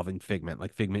involving figment,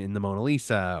 like figment in the Mona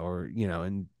Lisa, or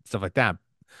and stuff like that.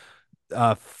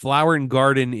 Flower and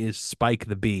Garden is Spike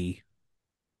the Bee,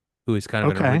 who is kind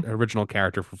of an Okay. original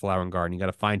character for Flower and Garden. You got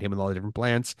to find him with all the different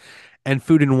plants. And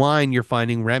Food and Wine, you're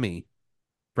finding Remy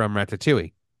from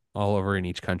Ratatouille, all over in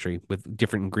each country with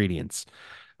different ingredients.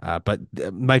 But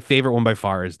my favorite one by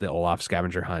far is the Olaf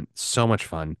scavenger hunt. So much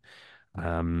fun.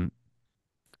 Um,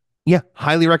 yeah,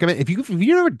 highly recommend. If you've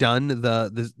never done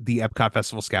the Epcot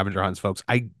Festival scavenger hunts, folks,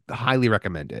 I highly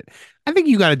recommend it. I think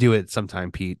you got to do it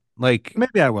sometime, Pete. Like,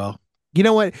 Maybe I will. you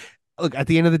know what? Look, at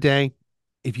the end of the day,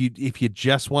 if you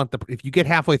just want if you get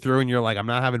halfway through and you're like, I'm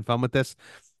not having fun with this,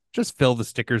 just fill the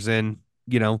stickers in.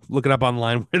 Look it up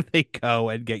online where they go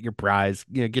and get your prize.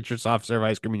 Get your soft serve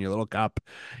ice cream in your little cup.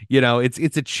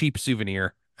 It's a cheap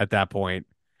souvenir at that point.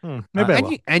 Maybe I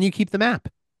And will. you keep the map.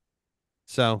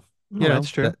 So, Oh, that's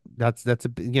true. that's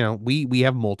we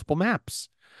have multiple maps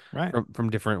Right. from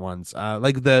different ones.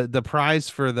 Like the prize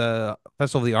for the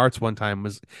Festival of the Arts one time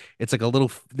was, it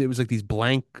was like these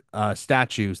blank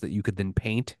statues that you could then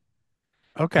paint.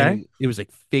 And Okay. it was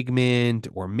like Figment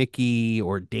or Mickey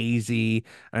or Daisy.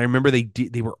 And I remember they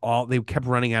kept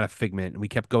running out of Figment, and we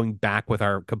kept going back with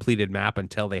our completed map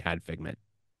until they had Figment.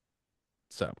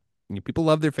 So people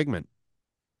love their Figment.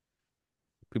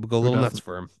 People go a Who little nuts doesn't?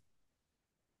 for them.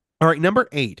 All right, number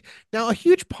 8. Now, a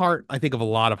huge part, I think, of a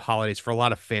lot of holidays for a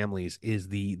lot of families is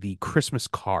the Christmas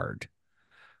card.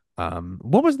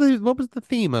 What was the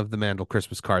theme of the Mandel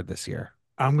Christmas card this year?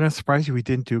 I'm gonna surprise you. We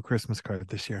didn't do a Christmas card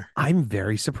this year. I'm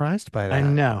very surprised by I that.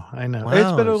 know, I know.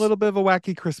 It's been Wow. a little bit of a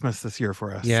wacky Christmas this year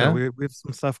for us. So Yeah. we have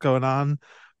some stuff going on,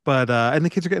 but and the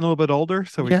kids are getting a little bit older,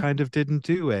 so we Yeah. kind of didn't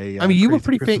do a I mean, you were crazy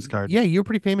pretty Christmas card. yeah, you were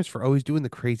pretty famous for always doing the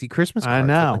crazy Christmas I cards. Like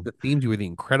know. the themes, you were the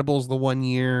Incredibles the one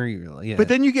year. But Yeah.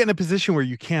 then you get in a position where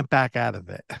you can't back out of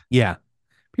it. Yeah.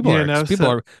 You know, People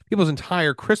so are people's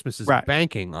entire Christmas is right.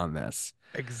 banking on this.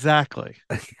 Exactly.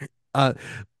 Uh,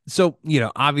 so,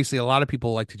 obviously a lot of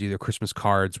people like to do their Christmas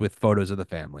cards with photos of the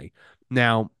family.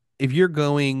 Now, if you're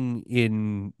going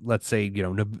in, let's say,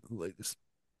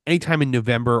 anytime in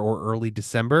November or early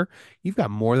December, you've got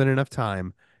more than enough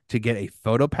time to get a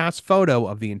PhotoPass photo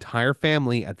of the entire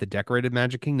family at the Decorated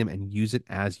Magic Kingdom and use it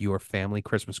as your family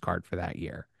Christmas card for that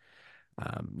year.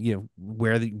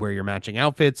 Wear your matching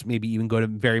outfits, maybe even go to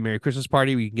Very Merry Christmas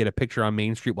Party where you can get a picture on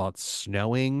Main Street while it's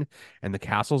snowing and the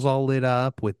castle's all lit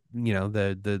up with,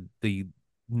 the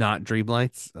not dream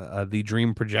lights, the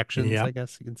dream projections, Yeah. I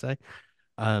guess you can say.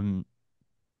 Um,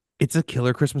 it's a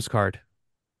killer Christmas card.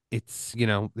 It's,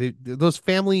 those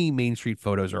family Main Street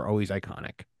photos are always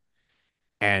iconic.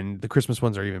 And the Christmas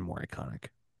ones are even more iconic.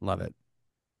 Love it.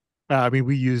 I mean,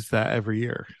 we use that every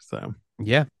year. So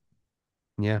Yeah.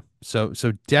 Yeah. So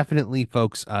definitely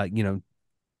folks,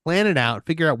 plan it out,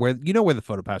 figure out where the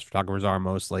PhotoPass photographers are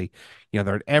mostly.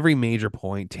 They're at every major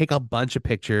point. Take a bunch of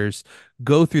pictures,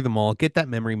 go through them all, get that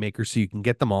memory maker so you can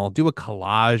get them all, do a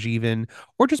collage even,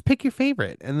 or just pick your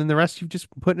favorite. And then the rest you just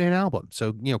put in an album.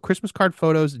 So, Christmas card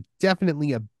photos,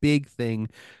 definitely a big thing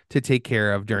to take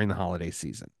care of during the holiday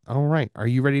season. All right. Are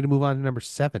you ready to move on to number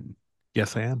 7?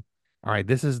 yes, I am. All right,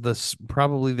 this is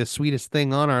probably the sweetest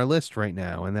thing on our list right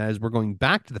now, and that is we're going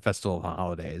back to the Festival of the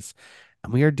Holidays,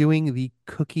 and we are doing the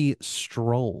cookie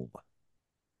stroll.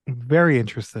 Very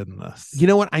interested in this. You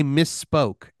know what? I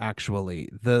misspoke, actually.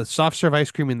 The soft serve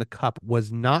ice cream in the cup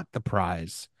was not the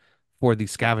prize for the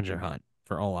scavenger hunt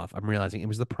for Olaf. I'm realizing it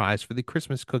was the prize for the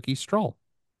Christmas cookie stroll.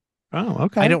 Oh, I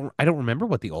okay. don't remember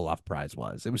what the Olaf prize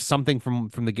was. It was something from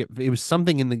the gift. It was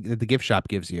something in the gift shop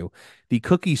gives you. The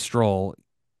cookie stroll,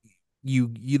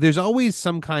 you there's always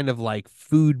some kind of like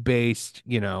food based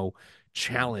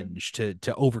challenge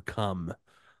to overcome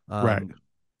Right. um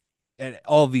at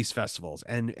all of these festivals,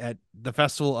 and at the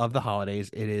Festival of the Holidays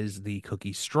it is the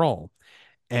cookie stroll,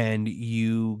 and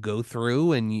you go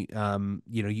through and you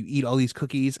eat all these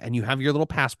cookies and you have your little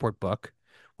passport book,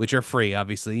 which are free.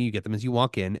 Obviously you get them as you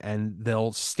walk in, and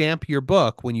they'll stamp your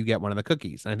book when you get one of the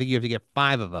cookies, and I think you have to get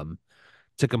 5 of them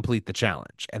to complete the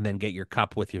challenge and then get your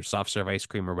cup with your soft serve ice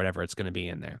cream or whatever it's going to be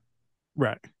in there.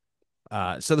 Right.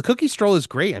 So the cookie stroll is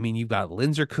great. I mean, you've got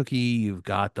Linzer cookie, you've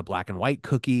got the black and white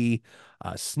cookie,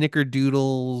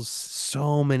 snickerdoodles,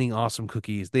 so many awesome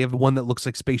cookies. They have one that looks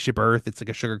like Spaceship Earth. It's like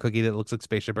a sugar cookie that looks like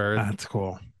Spaceship Earth. That's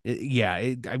cool.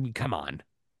 I mean, come on.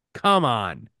 Come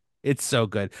on. It's so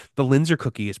good. The Linzer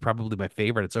cookie is probably my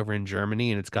favorite. It's over in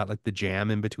Germany and it's got like the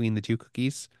jam in between the two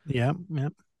cookies. Yeah. Yeah.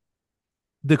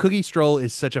 The cookie stroll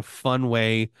is such a fun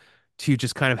way to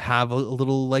just kind of have a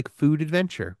little like food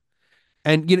adventure.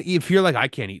 And if you're like,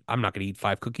 I'm not gonna eat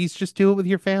 5 cookies, just do it with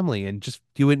your family and just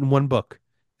do it in one book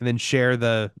and then share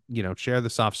the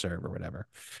soft serve or whatever.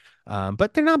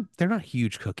 But they're not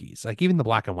huge cookies. Like even the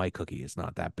black and white cookie is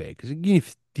not that big. Because if you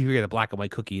figure the black and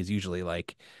white cookie is usually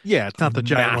like Yeah. It's not the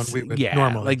giant one we massive, would yeah,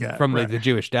 normally like get. from Right. the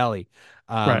Jewish deli.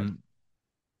 Right.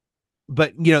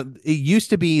 But it used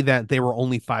to be that there were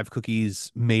only 5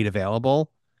 cookies made available,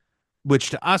 which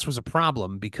to us was a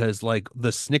problem because like the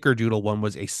Snickerdoodle one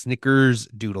was a Snickers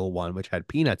Doodle one, which had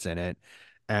peanuts in it.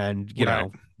 And, Right.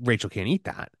 Rachel can't eat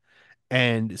that.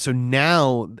 And so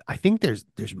now I think there's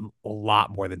a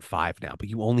lot more than 5 now, but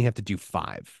you only have to do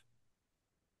 5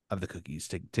 of the cookies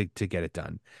to get it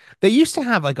done. They used to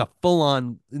have like a full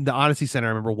on in the Odyssey Center. I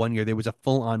remember one year there was a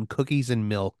full on cookies and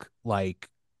milk like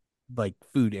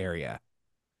food area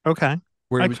Okay.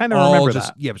 where it I was kind of all remember just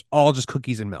that. yeah, it was all just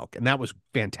cookies and milk, and that was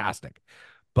fantastic.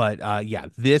 But yeah,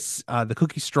 this the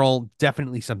cookie stroll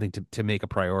definitely something to make a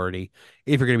priority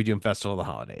if you're going to be doing Festival of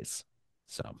the Holidays.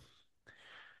 So,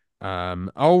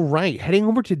 all right, heading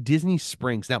over to Disney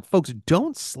Springs now, folks.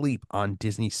 Don't sleep on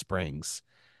Disney Springs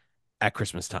at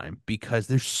Christmas time because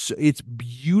it's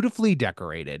beautifully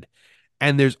decorated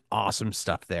and there's awesome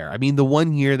stuff there. I mean, the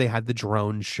one year they had the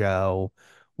drone show,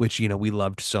 which we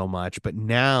loved so much, but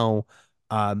now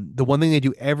the one thing they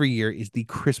do every year is the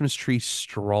Christmas tree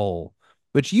stroll,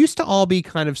 which used to all be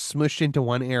kind of smushed into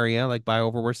one area, like by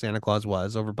over where Santa Claus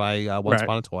was, over by Once Right.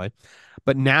 Upon a Toy.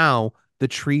 But now the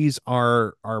trees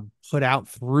are put out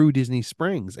through Disney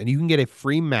Springs, and you can get a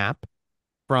free map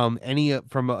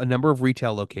from a number of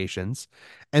retail locations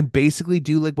and basically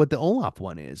do like what the Olaf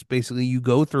one is. Basically, you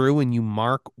go through and you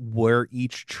mark where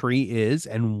each tree is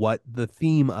and what the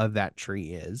theme of that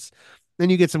tree is. Then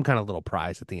you get some kind of little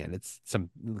prize at the end. It's some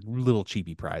little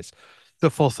cheapy prize. The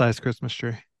full-size Christmas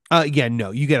tree. Yeah,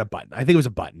 no, you get a button. I think it was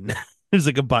a button. It was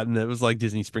like a button that was like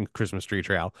Disney Springs Christmas Tree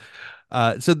Trail.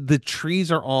 So the trees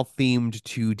are all themed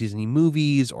to Disney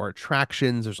movies or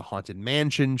attractions. There's a Haunted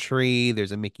Mansion tree.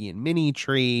 There's a Mickey and Minnie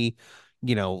tree.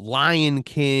 Lion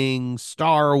King,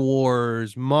 Star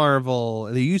Wars, Marvel.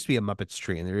 There used to be a Muppets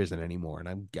tree, and there isn't anymore.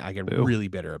 And I get Boo. really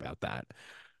bitter about that.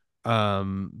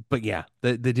 But yeah,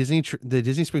 the Disney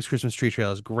Springs Christmas Tree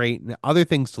Trail is great. And other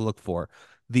things to look for: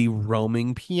 the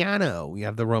roaming piano. We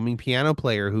have the roaming piano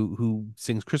player who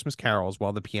sings Christmas carols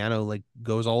while the piano like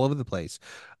goes all over the place.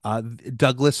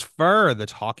 Douglas Fir, the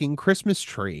talking Christmas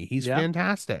tree. He's Yeah.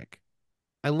 fantastic.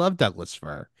 I love Douglas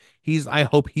Fir. I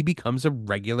hope he becomes a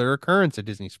regular occurrence at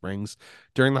Disney Springs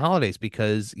during the holidays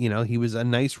because, he was a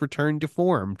nice return to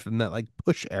form from that like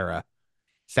Push era.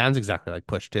 Sounds exactly like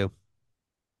Push too.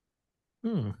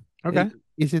 Okay.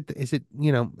 Is it,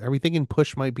 are we thinking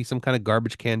Push might be some kind of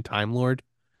garbage can Time Lord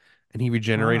and he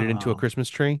regenerated into a Oh. Christmas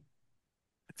tree?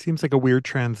 It seems like a weird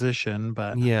transition,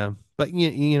 but Yeah. But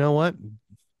you know what?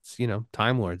 It's,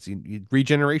 Time Lords,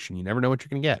 regeneration. You never know what you're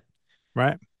going to get.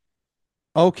 right.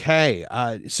 Okay.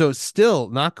 So still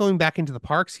not going back into the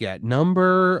parks yet.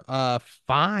 Number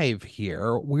 5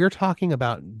 here. We're talking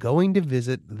about going to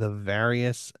visit the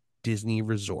various Disney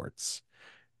resorts.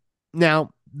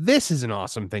 Now, this is an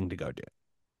awesome thing to go do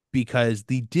because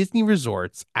the Disney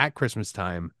resorts at Christmas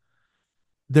time,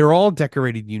 they're all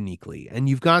decorated uniquely, and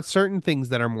you've got certain things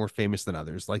that are more famous than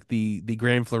others, like the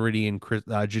Grand Floridian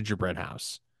gingerbread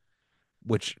house,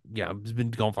 which has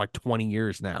been going for like 20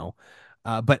 years now.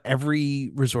 But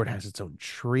every resort has its own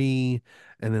tree,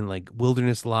 and then like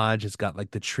Wilderness Lodge has got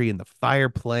like the tree in the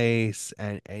fireplace,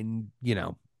 and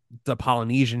the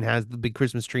Polynesian has the big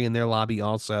Christmas tree in their lobby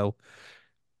also.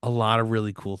 A lot of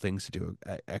really cool things to do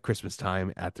at Christmas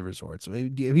time at the resorts. Have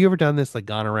you ever done this, like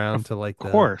gone around to like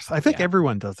Of course. I think yeah,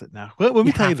 everyone does it now. Let me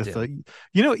you tell you have this to. though.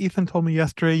 You know what Ethan told me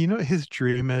yesterday? You know what his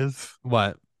dream is?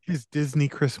 What? His Disney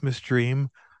Christmas dream?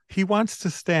 He wants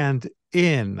to stand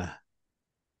in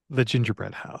the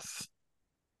gingerbread house.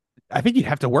 I think you'd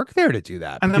have to work there to do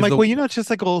that And I'm because like, well, it's just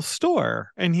like a little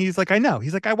store. And he's like, I know.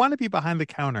 He's like, I want to be behind the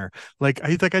counter. Like,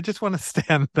 he's like, I just want to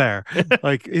stand there,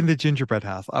 like in the gingerbread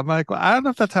house. I'm like, well, I don't know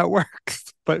if that's how it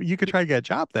works, but you could try to get a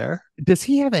job there. does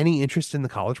he have any interest in the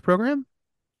college program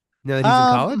now that he's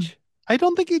in college? I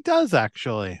don't think he does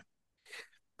actually.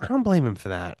 I don't blame him for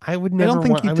that. I don't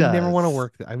think he I would never want to does.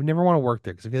 work. I would never want to work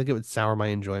there because I feel like it would sour my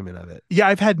enjoyment of it. Yeah,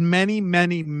 I've had many,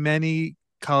 many, many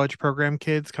college program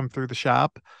kids come through the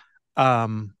shop.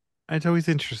 Um, and it's always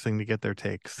interesting to get their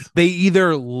takes. They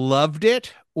either loved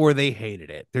it or they hated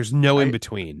it. There's no in I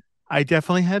between. I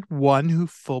definitely had one who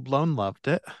full blown loved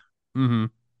it. Mm-hmm.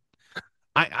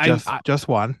 Just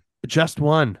one. Just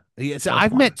one. Yes, Just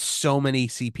I've one. met so many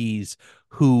CPs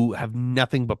who have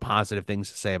nothing but positive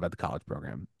things to say about the college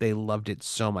program. They loved it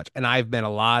so much. And I've met a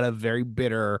lot of very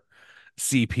bitter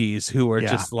CPs who are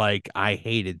Yeah. just like, I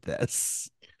hated this.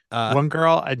 One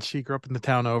girl, and she grew up in the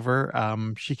town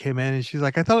over. She came in and she's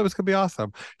like, I thought it was gonna be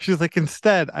awesome. She's like,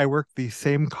 instead, I worked the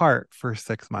same cart for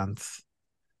 6 months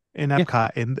in Yeah.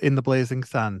 Epcot in the blazing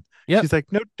sun. Yep. She's like,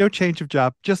 no change of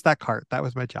job, just that cart. That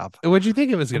was my job. What'd you think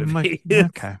it was I'm gonna like, be?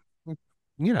 okay.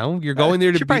 You're going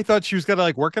there to She be. probably thought she was gonna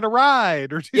like work at a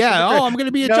ride or do Yeah. something. Oh, I'm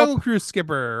gonna be a Nope. Jungle Cruise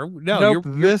skipper. No, Nope.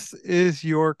 you're This is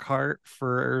your cart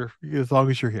for as long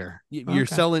as you're here. you're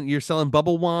Okay. selling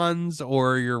bubble wands,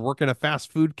 or you're working a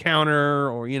fast food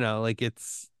counter, or like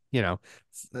it's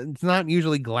not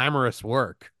usually glamorous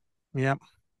work. Yep.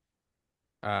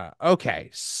 Okay,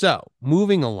 so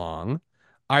moving along.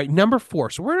 All right, number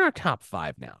 4. So we're in our top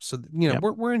 5 now. So Yep.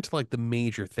 we're into like the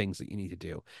major things that you need to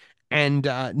do. And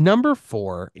number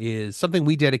 4 is something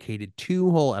we dedicated 2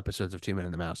 whole episodes of Two Men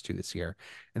and the Mouse to this year,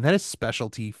 and that is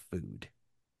specialty food.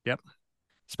 Yep.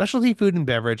 Specialty food and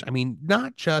beverage. I mean,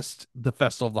 not just the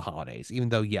festival of the holidays, even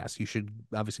though, yes, you should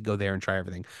obviously go there and try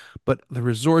everything. But the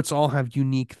resorts all have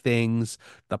unique things.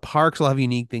 The parks will have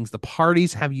unique things. The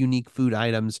parties have unique food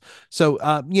items. So,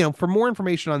 for more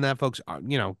information on that, folks,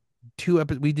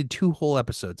 we did 2 whole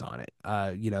episodes on it.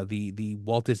 The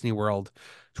Walt Disney World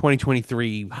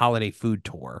 2023 holiday food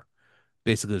tour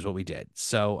basically is what we did.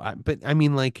 So, but I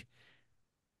mean, like,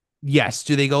 yes,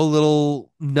 do they go a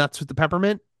little nuts with the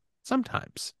peppermint?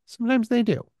 Sometimes they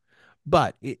do,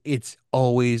 but it's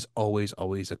always, always,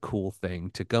 always a cool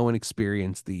thing to go and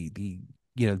experience the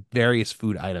various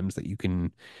food items that you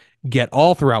can get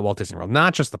all throughout Walt Disney World,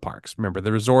 not just the parks. Remember,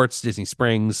 the resorts, Disney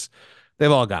Springs,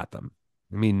 they've all got them.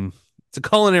 I mean, it's a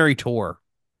culinary tour of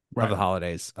Right. the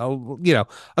holidays. Oh,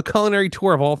 a culinary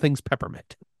tour of all things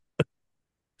peppermint.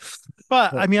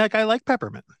 But I mean, like, I like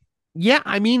peppermint. Yeah,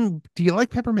 I mean, do you like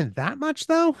peppermint that much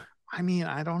though? I mean,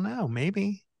 I don't know.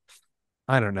 Maybe.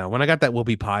 I don't know. When I got that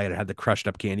Wilby pie and it had the crushed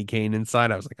up candy cane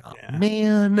inside, I was like, oh Yeah.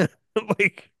 man.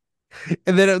 Like,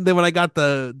 and then when I got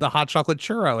the hot chocolate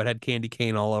churro, it had candy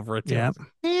cane all over it too. I Yeah. was like,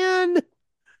 man.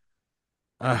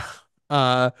 Uh,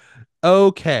 uh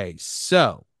okay,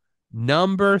 so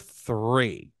number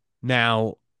 3.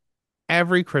 Now,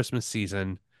 every Christmas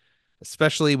season,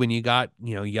 especially when you got,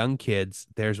 young kids,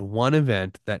 there's one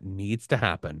event that needs to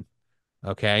happen.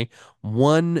 Okay.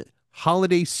 One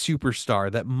holiday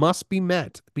superstar that must be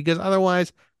met because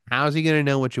otherwise, how's he going to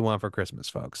know what you want for Christmas,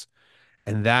 folks?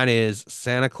 And that is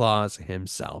Santa Claus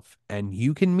himself. And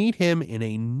you can meet him in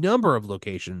a number of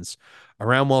locations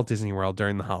around Walt Disney World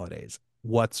during the holidays.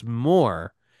 What's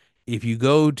more, if you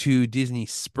go to Disney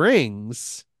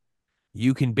Springs,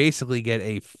 you can basically get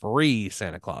a free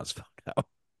Santa Claus photo.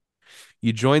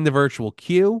 You join the virtual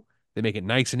queue. They make it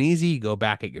nice and easy. You go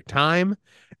back at your time,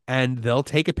 and they'll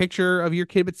take a picture of your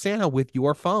kid with Santa with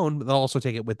your phone. They'll also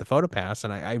take it with the photo pass,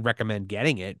 and I recommend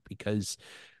getting it because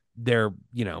their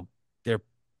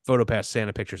photo pass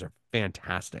Santa pictures are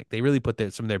fantastic. They really put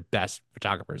some of their best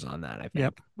photographers on that, I Yep.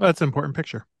 think. Well, that's an important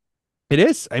picture. It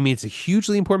is. I mean, it's a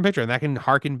hugely important picture, and that can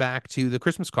harken back to the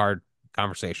Christmas card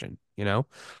conversation. A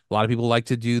lot of people like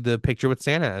to do the picture with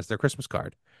Santa as their Christmas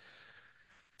card.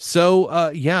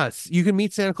 So, yes, you can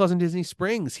meet Santa Claus in Disney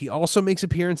Springs. He also makes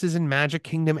appearances in Magic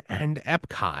Kingdom and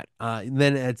Epcot.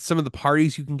 Then at some of the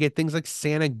parties, you can get things like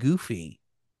Santa Goofy.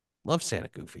 Love Santa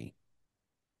Goofy.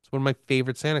 It's one of my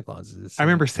favorite Santa Clauses. I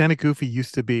remember Santa Goofy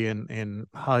used to be in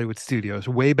Hollywood Studios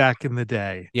way back in the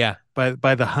day. Yeah. By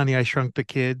the Honey I Shrunk the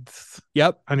Kids,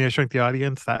 Yep. Honey I Shrunk the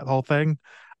Audience, that whole thing.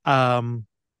 It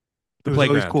The was always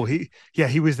playground. cool.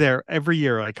 He was there every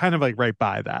year, like kind of like right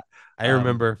by that. I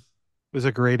remember. It was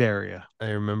a great area. I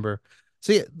remember.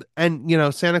 So yeah, and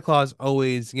Santa Claus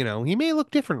always, he may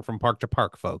look different from park to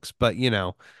park, folks, but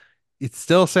it's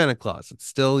still Santa Claus. It's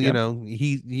still, Yep.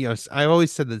 I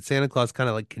always said that Santa Claus kind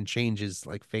of like can change his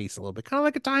like face a little bit, kind of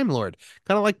like a Time Lord,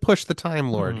 kind of like Push the Time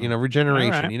Lord, All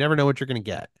regeneration. right. You never know what you're gonna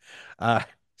get. Uh,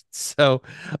 so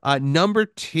number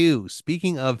 2,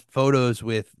 speaking of photos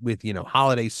with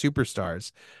holiday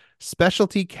superstars,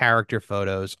 specialty character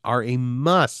photos are a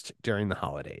must during the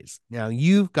holidays. Now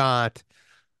you've got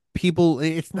people,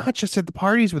 it's not just at the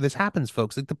parties where this happens,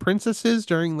 folks. Like the princesses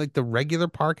during like the regular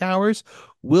park hours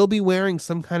will be wearing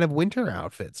some kind of winter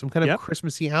outfit, some kind of Yep.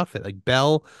 Christmassy outfit. Like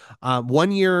Belle,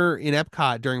 one year in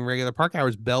Epcot during regular park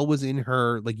hours, Belle was in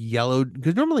her like yellow,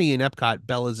 because normally in Epcot,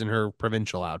 Belle is in her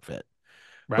provincial outfit,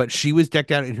 Right. but she was decked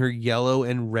out in her yellow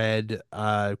and red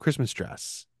Christmas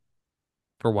dress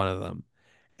for one of them.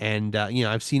 And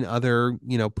I've seen other,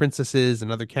 princesses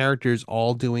and other characters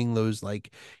all doing those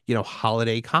like,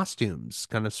 holiday costumes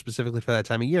kind of specifically for that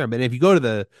time of year. But if you go to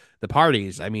the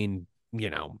parties, I mean,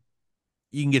 you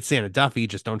can get Santa Duffy,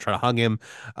 just don't try to hug him.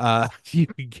 You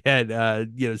can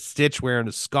get Stitch wearing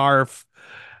a scarf.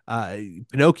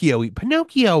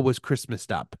 Pinocchio was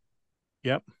Christmased up.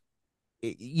 Yep.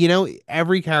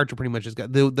 Every character pretty much has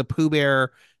got the Pooh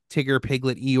Bear, Tigger,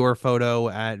 Piglet, Eeyore photo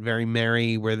at Very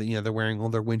Merry, where they're wearing all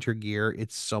their winter gear.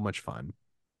 It's so much fun.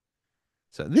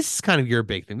 So this is kind of your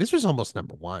big thing. This was almost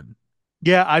number 1.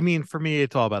 Yeah, I mean, for me,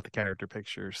 it's all about the character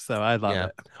pictures, so I love Yeah.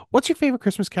 it. What's your favorite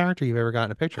Christmas character you've ever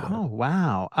gotten a picture with? Oh,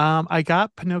 wow. I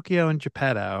got Pinocchio and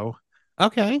Geppetto,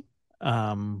 Okay.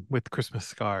 with Christmas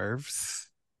scarves.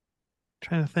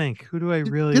 Trying to think, who do I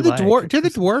Did, really did the like dwarf? at Did the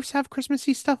Christmas? dwarfs have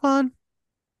Christmassy stuff on?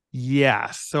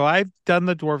 Yeah, so I've done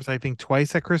the dwarves, I think,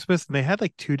 twice at Christmas, and they had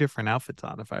like two different outfits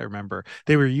on, if I remember.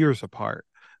 They were years apart.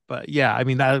 But yeah, I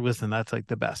mean, that's like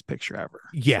the best picture ever.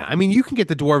 Yeah, I mean, you can get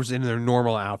the dwarves in their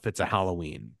normal outfits at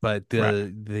Halloween, but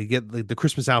Right. they get the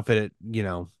Christmas outfit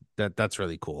at, that's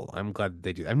really cool. I'm glad that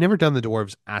they do. I've never done the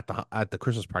dwarves at the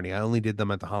Christmas party. I only did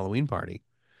them at the Halloween party.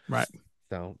 Right.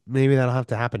 So maybe that'll have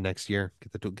to happen next year.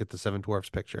 Get the seven dwarfs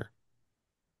picture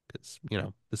because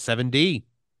the 7D.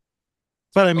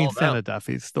 But I mean, All about. Santa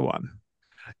Duffy's the one.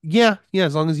 Yeah,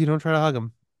 as long as you don't try to hug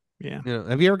them. Yeah.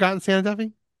 Have you ever gotten Santa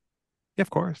Duffy? Yeah, of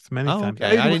course, many Oh, times.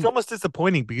 okay. It I was didn't. almost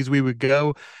disappointing because we would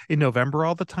go in November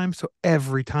all the time, so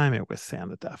every time it was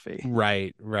Santa Duffy.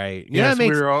 Right. Yeah, it Yes, we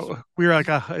makes. were like,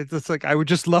 it's just like I would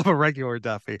just love a regular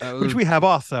Duffy, which Uh, we have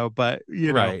also, but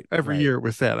right. every year it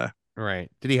was Santa.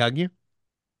 Right. Did he hug you?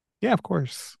 Yeah, of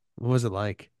course. What was it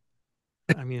like?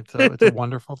 I mean, it's a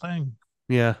wonderful thing.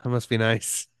 Yeah, it must be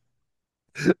nice.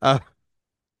 Uh,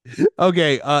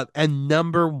 Okay, and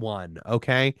number one,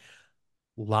 okay,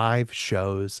 live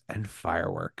shows and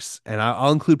fireworks. And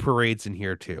I'll include parades in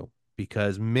here too,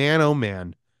 because man, oh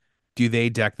man, do they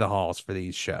deck the halls for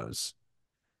these shows.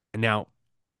 And now,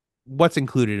 what's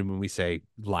included when we say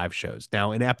live shows?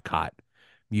 Now, in Epcot,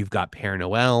 you've got Père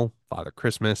Noël, Father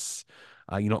Christmas,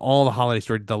 all the holiday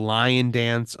stories, the Lion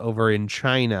Dance over in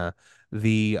China,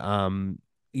 the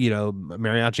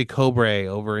Mariachi Cobre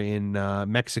over in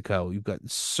Mexico. You've got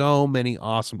so many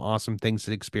awesome, awesome things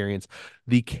to experience.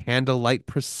 The Candlelight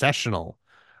Processional,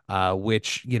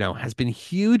 which, has been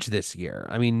huge this year.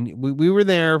 I mean, we were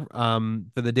there for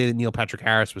the day that Neil Patrick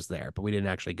Harris was there, but we didn't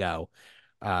actually go.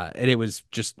 And it was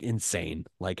just insane,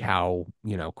 like how,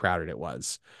 crowded it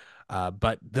was.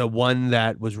 But the one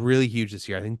that was really huge this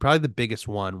year, I think probably the biggest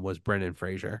one was Brendan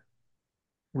Fraser.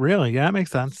 Really? Yeah, that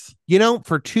makes sense.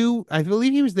 I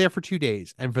believe he was there for 2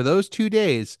 days. And for those 2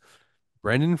 days,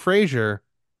 Brendan Fraser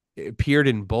appeared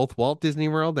in both Walt Disney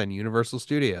World and Universal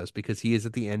Studios because he is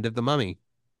at the end of The Mummy.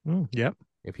 Yep.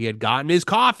 If he had gotten his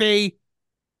coffee.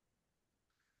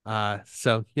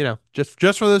 So, just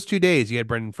for those 2 days, you had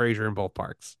Brendan Fraser in both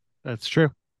parks. That's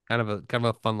true. Kind of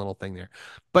a fun little thing there.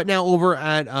 But now over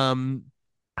at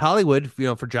Hollywood,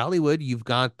 for Jollywood, you've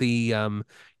got the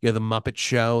Muppet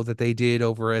Show that they did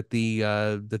over at the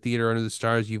Theater Under the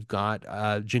Stars. You've got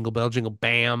Jingle Bell Jingle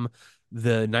Bam,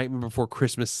 the Nightmare Before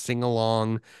Christmas sing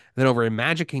along. Then over in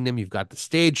Magic Kingdom, you've got the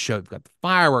stage show, you've got the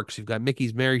fireworks, you've got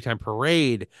Mickey's Merry Time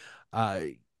Parade. Uh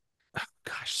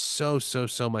Gosh, so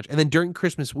much. And then during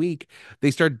Christmas week,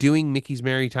 they start doing Mickey's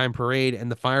Merry Time Parade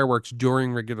and the fireworks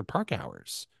during regular park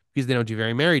hours because they don't do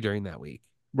Very Merry during that week.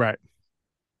 Right.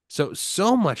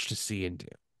 So much to see and do.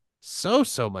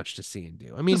 So much to see and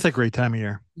do. I mean, It's a great time of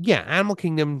year. yeah, Animal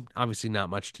Kingdom, obviously not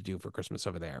much to do for Christmas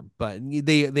over there, but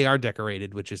they are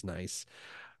decorated, which is nice.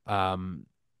 Um,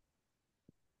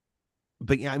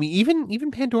 but yeah, I mean,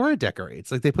 even Pandora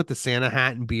decorates. Like they put the Santa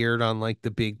hat and beard on like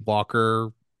the big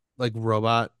walker like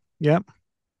robot. Yep.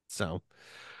 So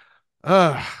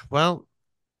well,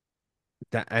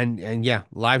 and yeah,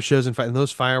 live shows and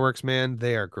those fireworks, man,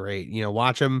 they are great.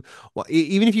 Watch them. Well,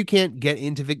 even if you can't get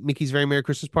into Mickey's Very Merry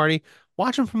Christmas Party,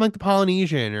 watch them from like the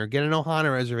Polynesian or get an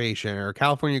Ohana reservation or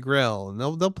California Grill, and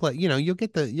they'll play. You'll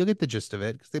get the gist of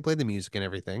it because they play the music and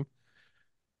everything.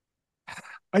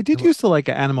 I did used to like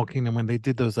Animal Kingdom when they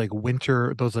did those like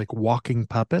those like walking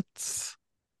puppets.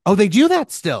 Oh, they do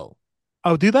that still.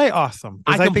 Oh, do they? Awesome.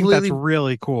 Because I think that's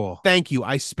really cool. Thank you.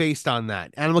 I spaced on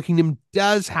that. Animal Kingdom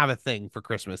does have a thing for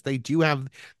Christmas. They do have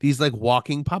these like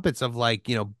walking puppets of like,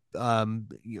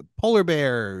 polar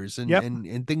bears and, Yep.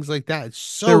 and things like that. It's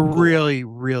so They're cool. really,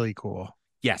 really cool.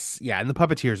 Yes. Yeah. And the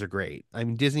puppeteers are great. I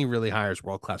mean, Disney really hires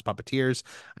world-class puppeteers.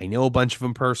 I know a bunch of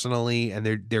them personally, and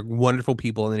they're wonderful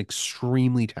people and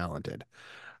extremely talented.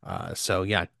 So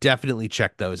yeah, definitely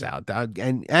check those out.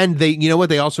 And they, what,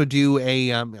 they also do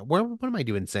a what am I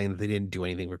doing saying that they didn't do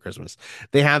anything for Christmas?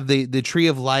 They have the Tree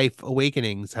of Life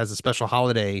Awakenings has a special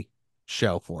holiday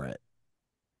show for it.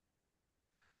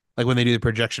 Like when they do the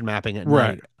projection mapping at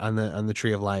Right. night on the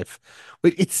Tree of Life.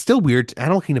 But it's still weird.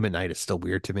 Animal Kingdom at night is still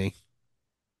weird to me.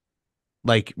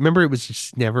 Like, remember it was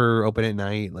just never open at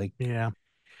night. Like, Yeah.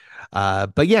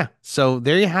 but yeah, so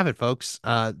there you have it, folks.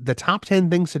 The top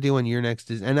 10 things to do on your next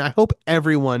is, and I hope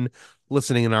everyone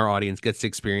listening in our audience gets to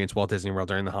experience Walt Disney World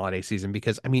during the holiday season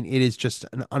because I mean, it is just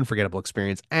an unforgettable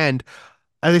experience. And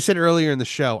as I said earlier in the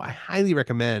show, I highly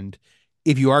recommend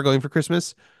if you are going for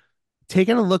Christmas,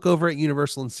 taking a look over at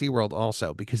Universal and SeaWorld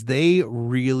also because they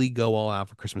really go all out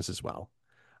for Christmas as well.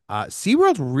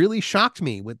 SeaWorld really shocked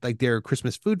me with like their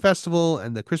Christmas food festival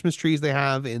and the Christmas trees they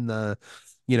have in the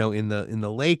in the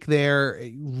lake there.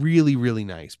 Really, really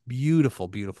nice. Beautiful,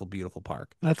 beautiful, beautiful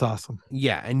park. That's awesome.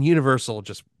 Yeah, and Universal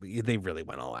they really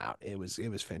went all out. It was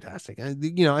fantastic. I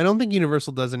don't think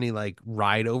Universal does any like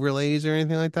ride overlays or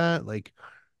anything like that. Like,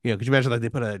 could you imagine like they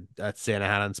put a Santa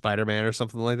hat on Spider-Man or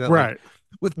something like that? Right. Like,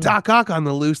 with Doc Ock on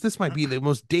the loose, this might be the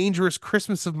most dangerous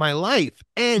Christmas of my life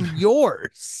and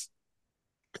yours.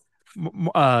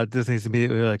 Disney's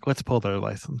immediately like, let's pull their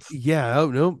license. Yeah. Oh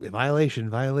no,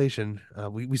 violation.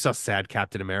 We saw Sad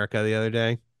Captain America the other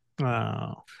day.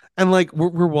 Oh. And like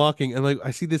we're walking and like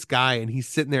I see this guy and he's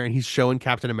sitting there and he's showing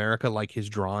Captain America like his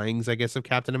drawings, I guess, of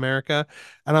Captain America.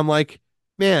 And I'm like,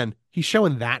 man, he's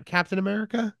showing that Captain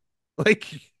America? Like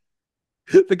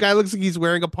the guy looks like he's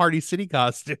wearing a Party City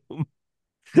costume.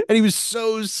 And he was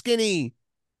so skinny.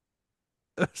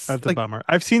 That's like, a bummer.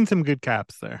 I've seen some good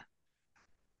caps there.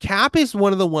 Cap is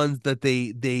one of the ones that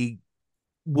they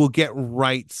will get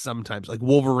right sometimes. Like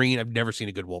Wolverine, I've never seen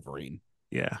a good Wolverine.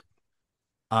 Yeah.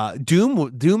 Doom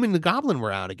and the Goblin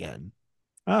were out again.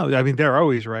 Oh, I mean, they're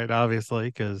always right, obviously,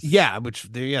 because Yeah,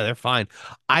 they're fine.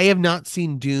 I have not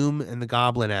seen Doom and the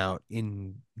Goblin out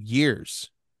in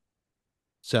years.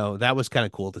 So that was kind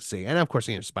of cool to see. And of course,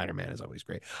 Spider-Man is always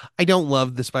great. I don't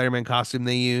love the Spider-Man costume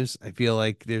they use. I feel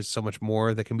like there's so much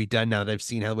more that can be done now that I've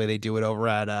seen how the way they do it over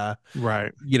at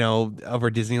right.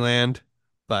 over Disneyland.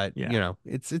 But, Yeah.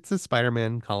 it's a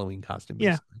Spider-Man Halloween costume,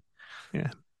 Yeah.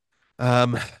 basically.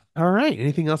 Yeah. All right.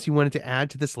 Anything else you wanted to add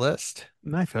to this list?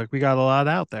 And I feel like we got a lot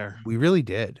out there. We really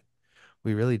did.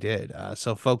 We really did.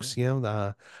 So, folks,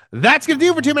 that's going to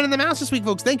do for 2 Men in the Mouse this week,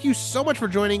 folks. Thank you so much for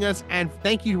joining us. And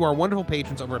thank you to our wonderful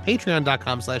patrons over at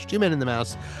patreon.com/2 Men in the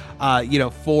Mouse,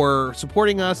 for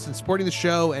supporting us and supporting the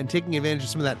show and taking advantage of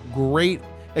some of that great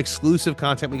exclusive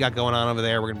content we got going on over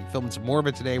there. We're going to be filming some more of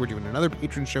it today. We're doing another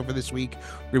patron show for this week.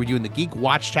 We're going to be doing the Geek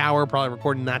Watchtower, probably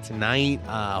recording that tonight.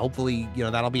 Hopefully,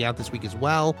 that'll be out this week as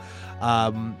well.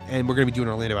 And we're going to be doing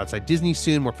Orlando Outside Disney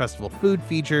soon, more festival food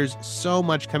features, so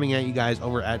much coming at you guys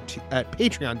over at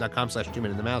patreon.com/2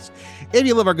 Men in the Mouse. If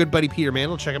you love our good buddy Peter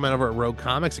Mandel, check him out over at Rogue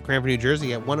Comics at Cranford, New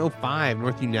Jersey at 105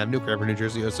 North Union Avenue, Cranford, New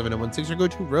Jersey 07016, or go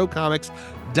to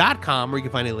roguecomics.com where you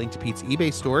can find a link to Pete's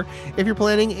eBay store. If you're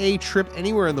planning a trip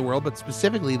anywhere in the world, but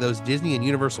specifically those Disney and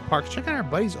Universal parks, check out our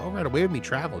buddies over at Away With Me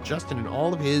Travel. Justin and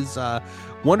all of his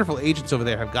wonderful agents over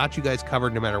there have got you guys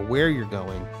covered no matter where you're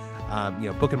going.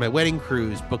 Booking my wedding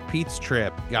cruise, book Pete's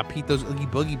trip, got Pete those Oogie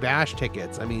Boogie Bash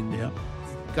tickets. I mean,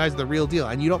 guys, the real deal.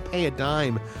 And you don't pay a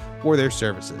dime for their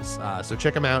services. So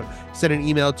check them out. Send an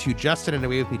email to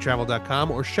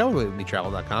justin@awaywithmetravel.com or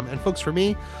show@awaywithmetravel.com. And folks, for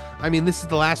me, I mean, this is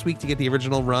the last week to get the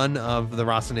original run of the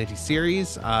Rocinante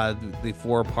series, the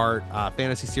 4-part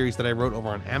fantasy series that I wrote over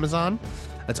on Amazon.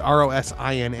 That's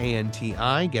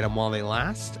Rosinanti. Get them while they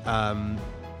last.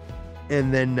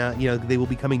 And then, they will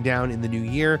be coming down in the new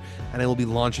year, and I will be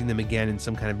launching them again in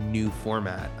some kind of new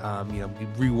format.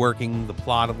 Reworking the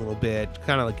plot a little bit,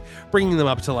 kind of like bringing them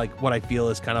up to like what I feel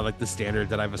is kind of like the standard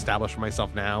that I've established for myself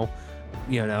now.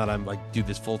 Now that I'm like do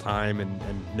this full time and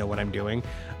know what I'm doing.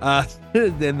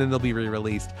 Then they'll be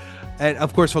re-released. And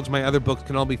of course, folks, my other books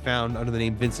can all be found under the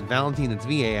name Vincent Valentine. That's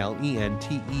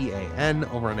VALENTEAN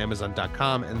over on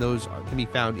Amazon.com, and those can be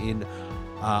found in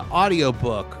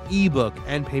audiobook, ebook,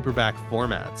 and paperback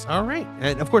formats. All right.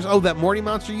 And of course, that Morty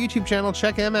Monster YouTube channel,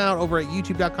 check him out over at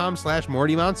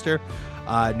youtube.com/Morty Monster.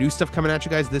 New stuff coming at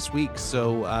you guys this week.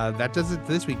 So that does it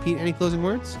for this week. Pete, any closing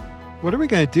words? What are we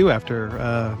going to do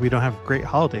after we don't have great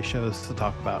holiday shows to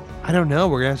talk about? I don't know.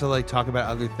 We're going to have to talk about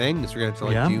other things. We're going to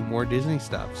have to do more Disney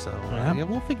stuff. So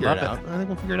we'll figure it out. I think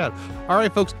we'll figure it out. All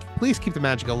right, folks, please keep the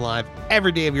magic alive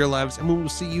every day of your lives, and we will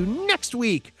see you next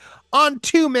week on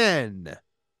 2 Men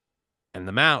and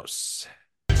the Mouse.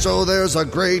 So there's a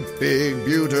great big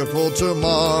beautiful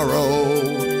tomorrow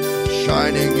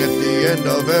shining at the end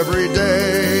of every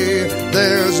day.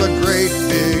 There's a great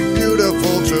big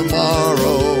beautiful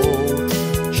tomorrow,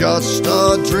 just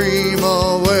a dream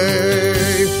away.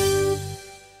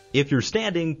 If you're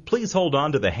standing, please hold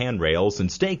on to the handrails and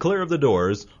stay clear of the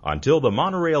doors until the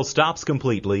monorail stops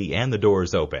completely and the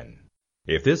doors open.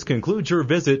 If this concludes your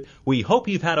visit, we hope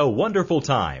you've had a wonderful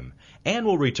time and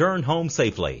will return home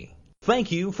safely.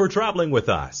 Thank you for traveling with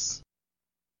us.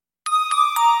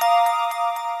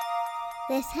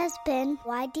 This has been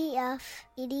YDF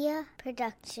Media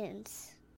Productions.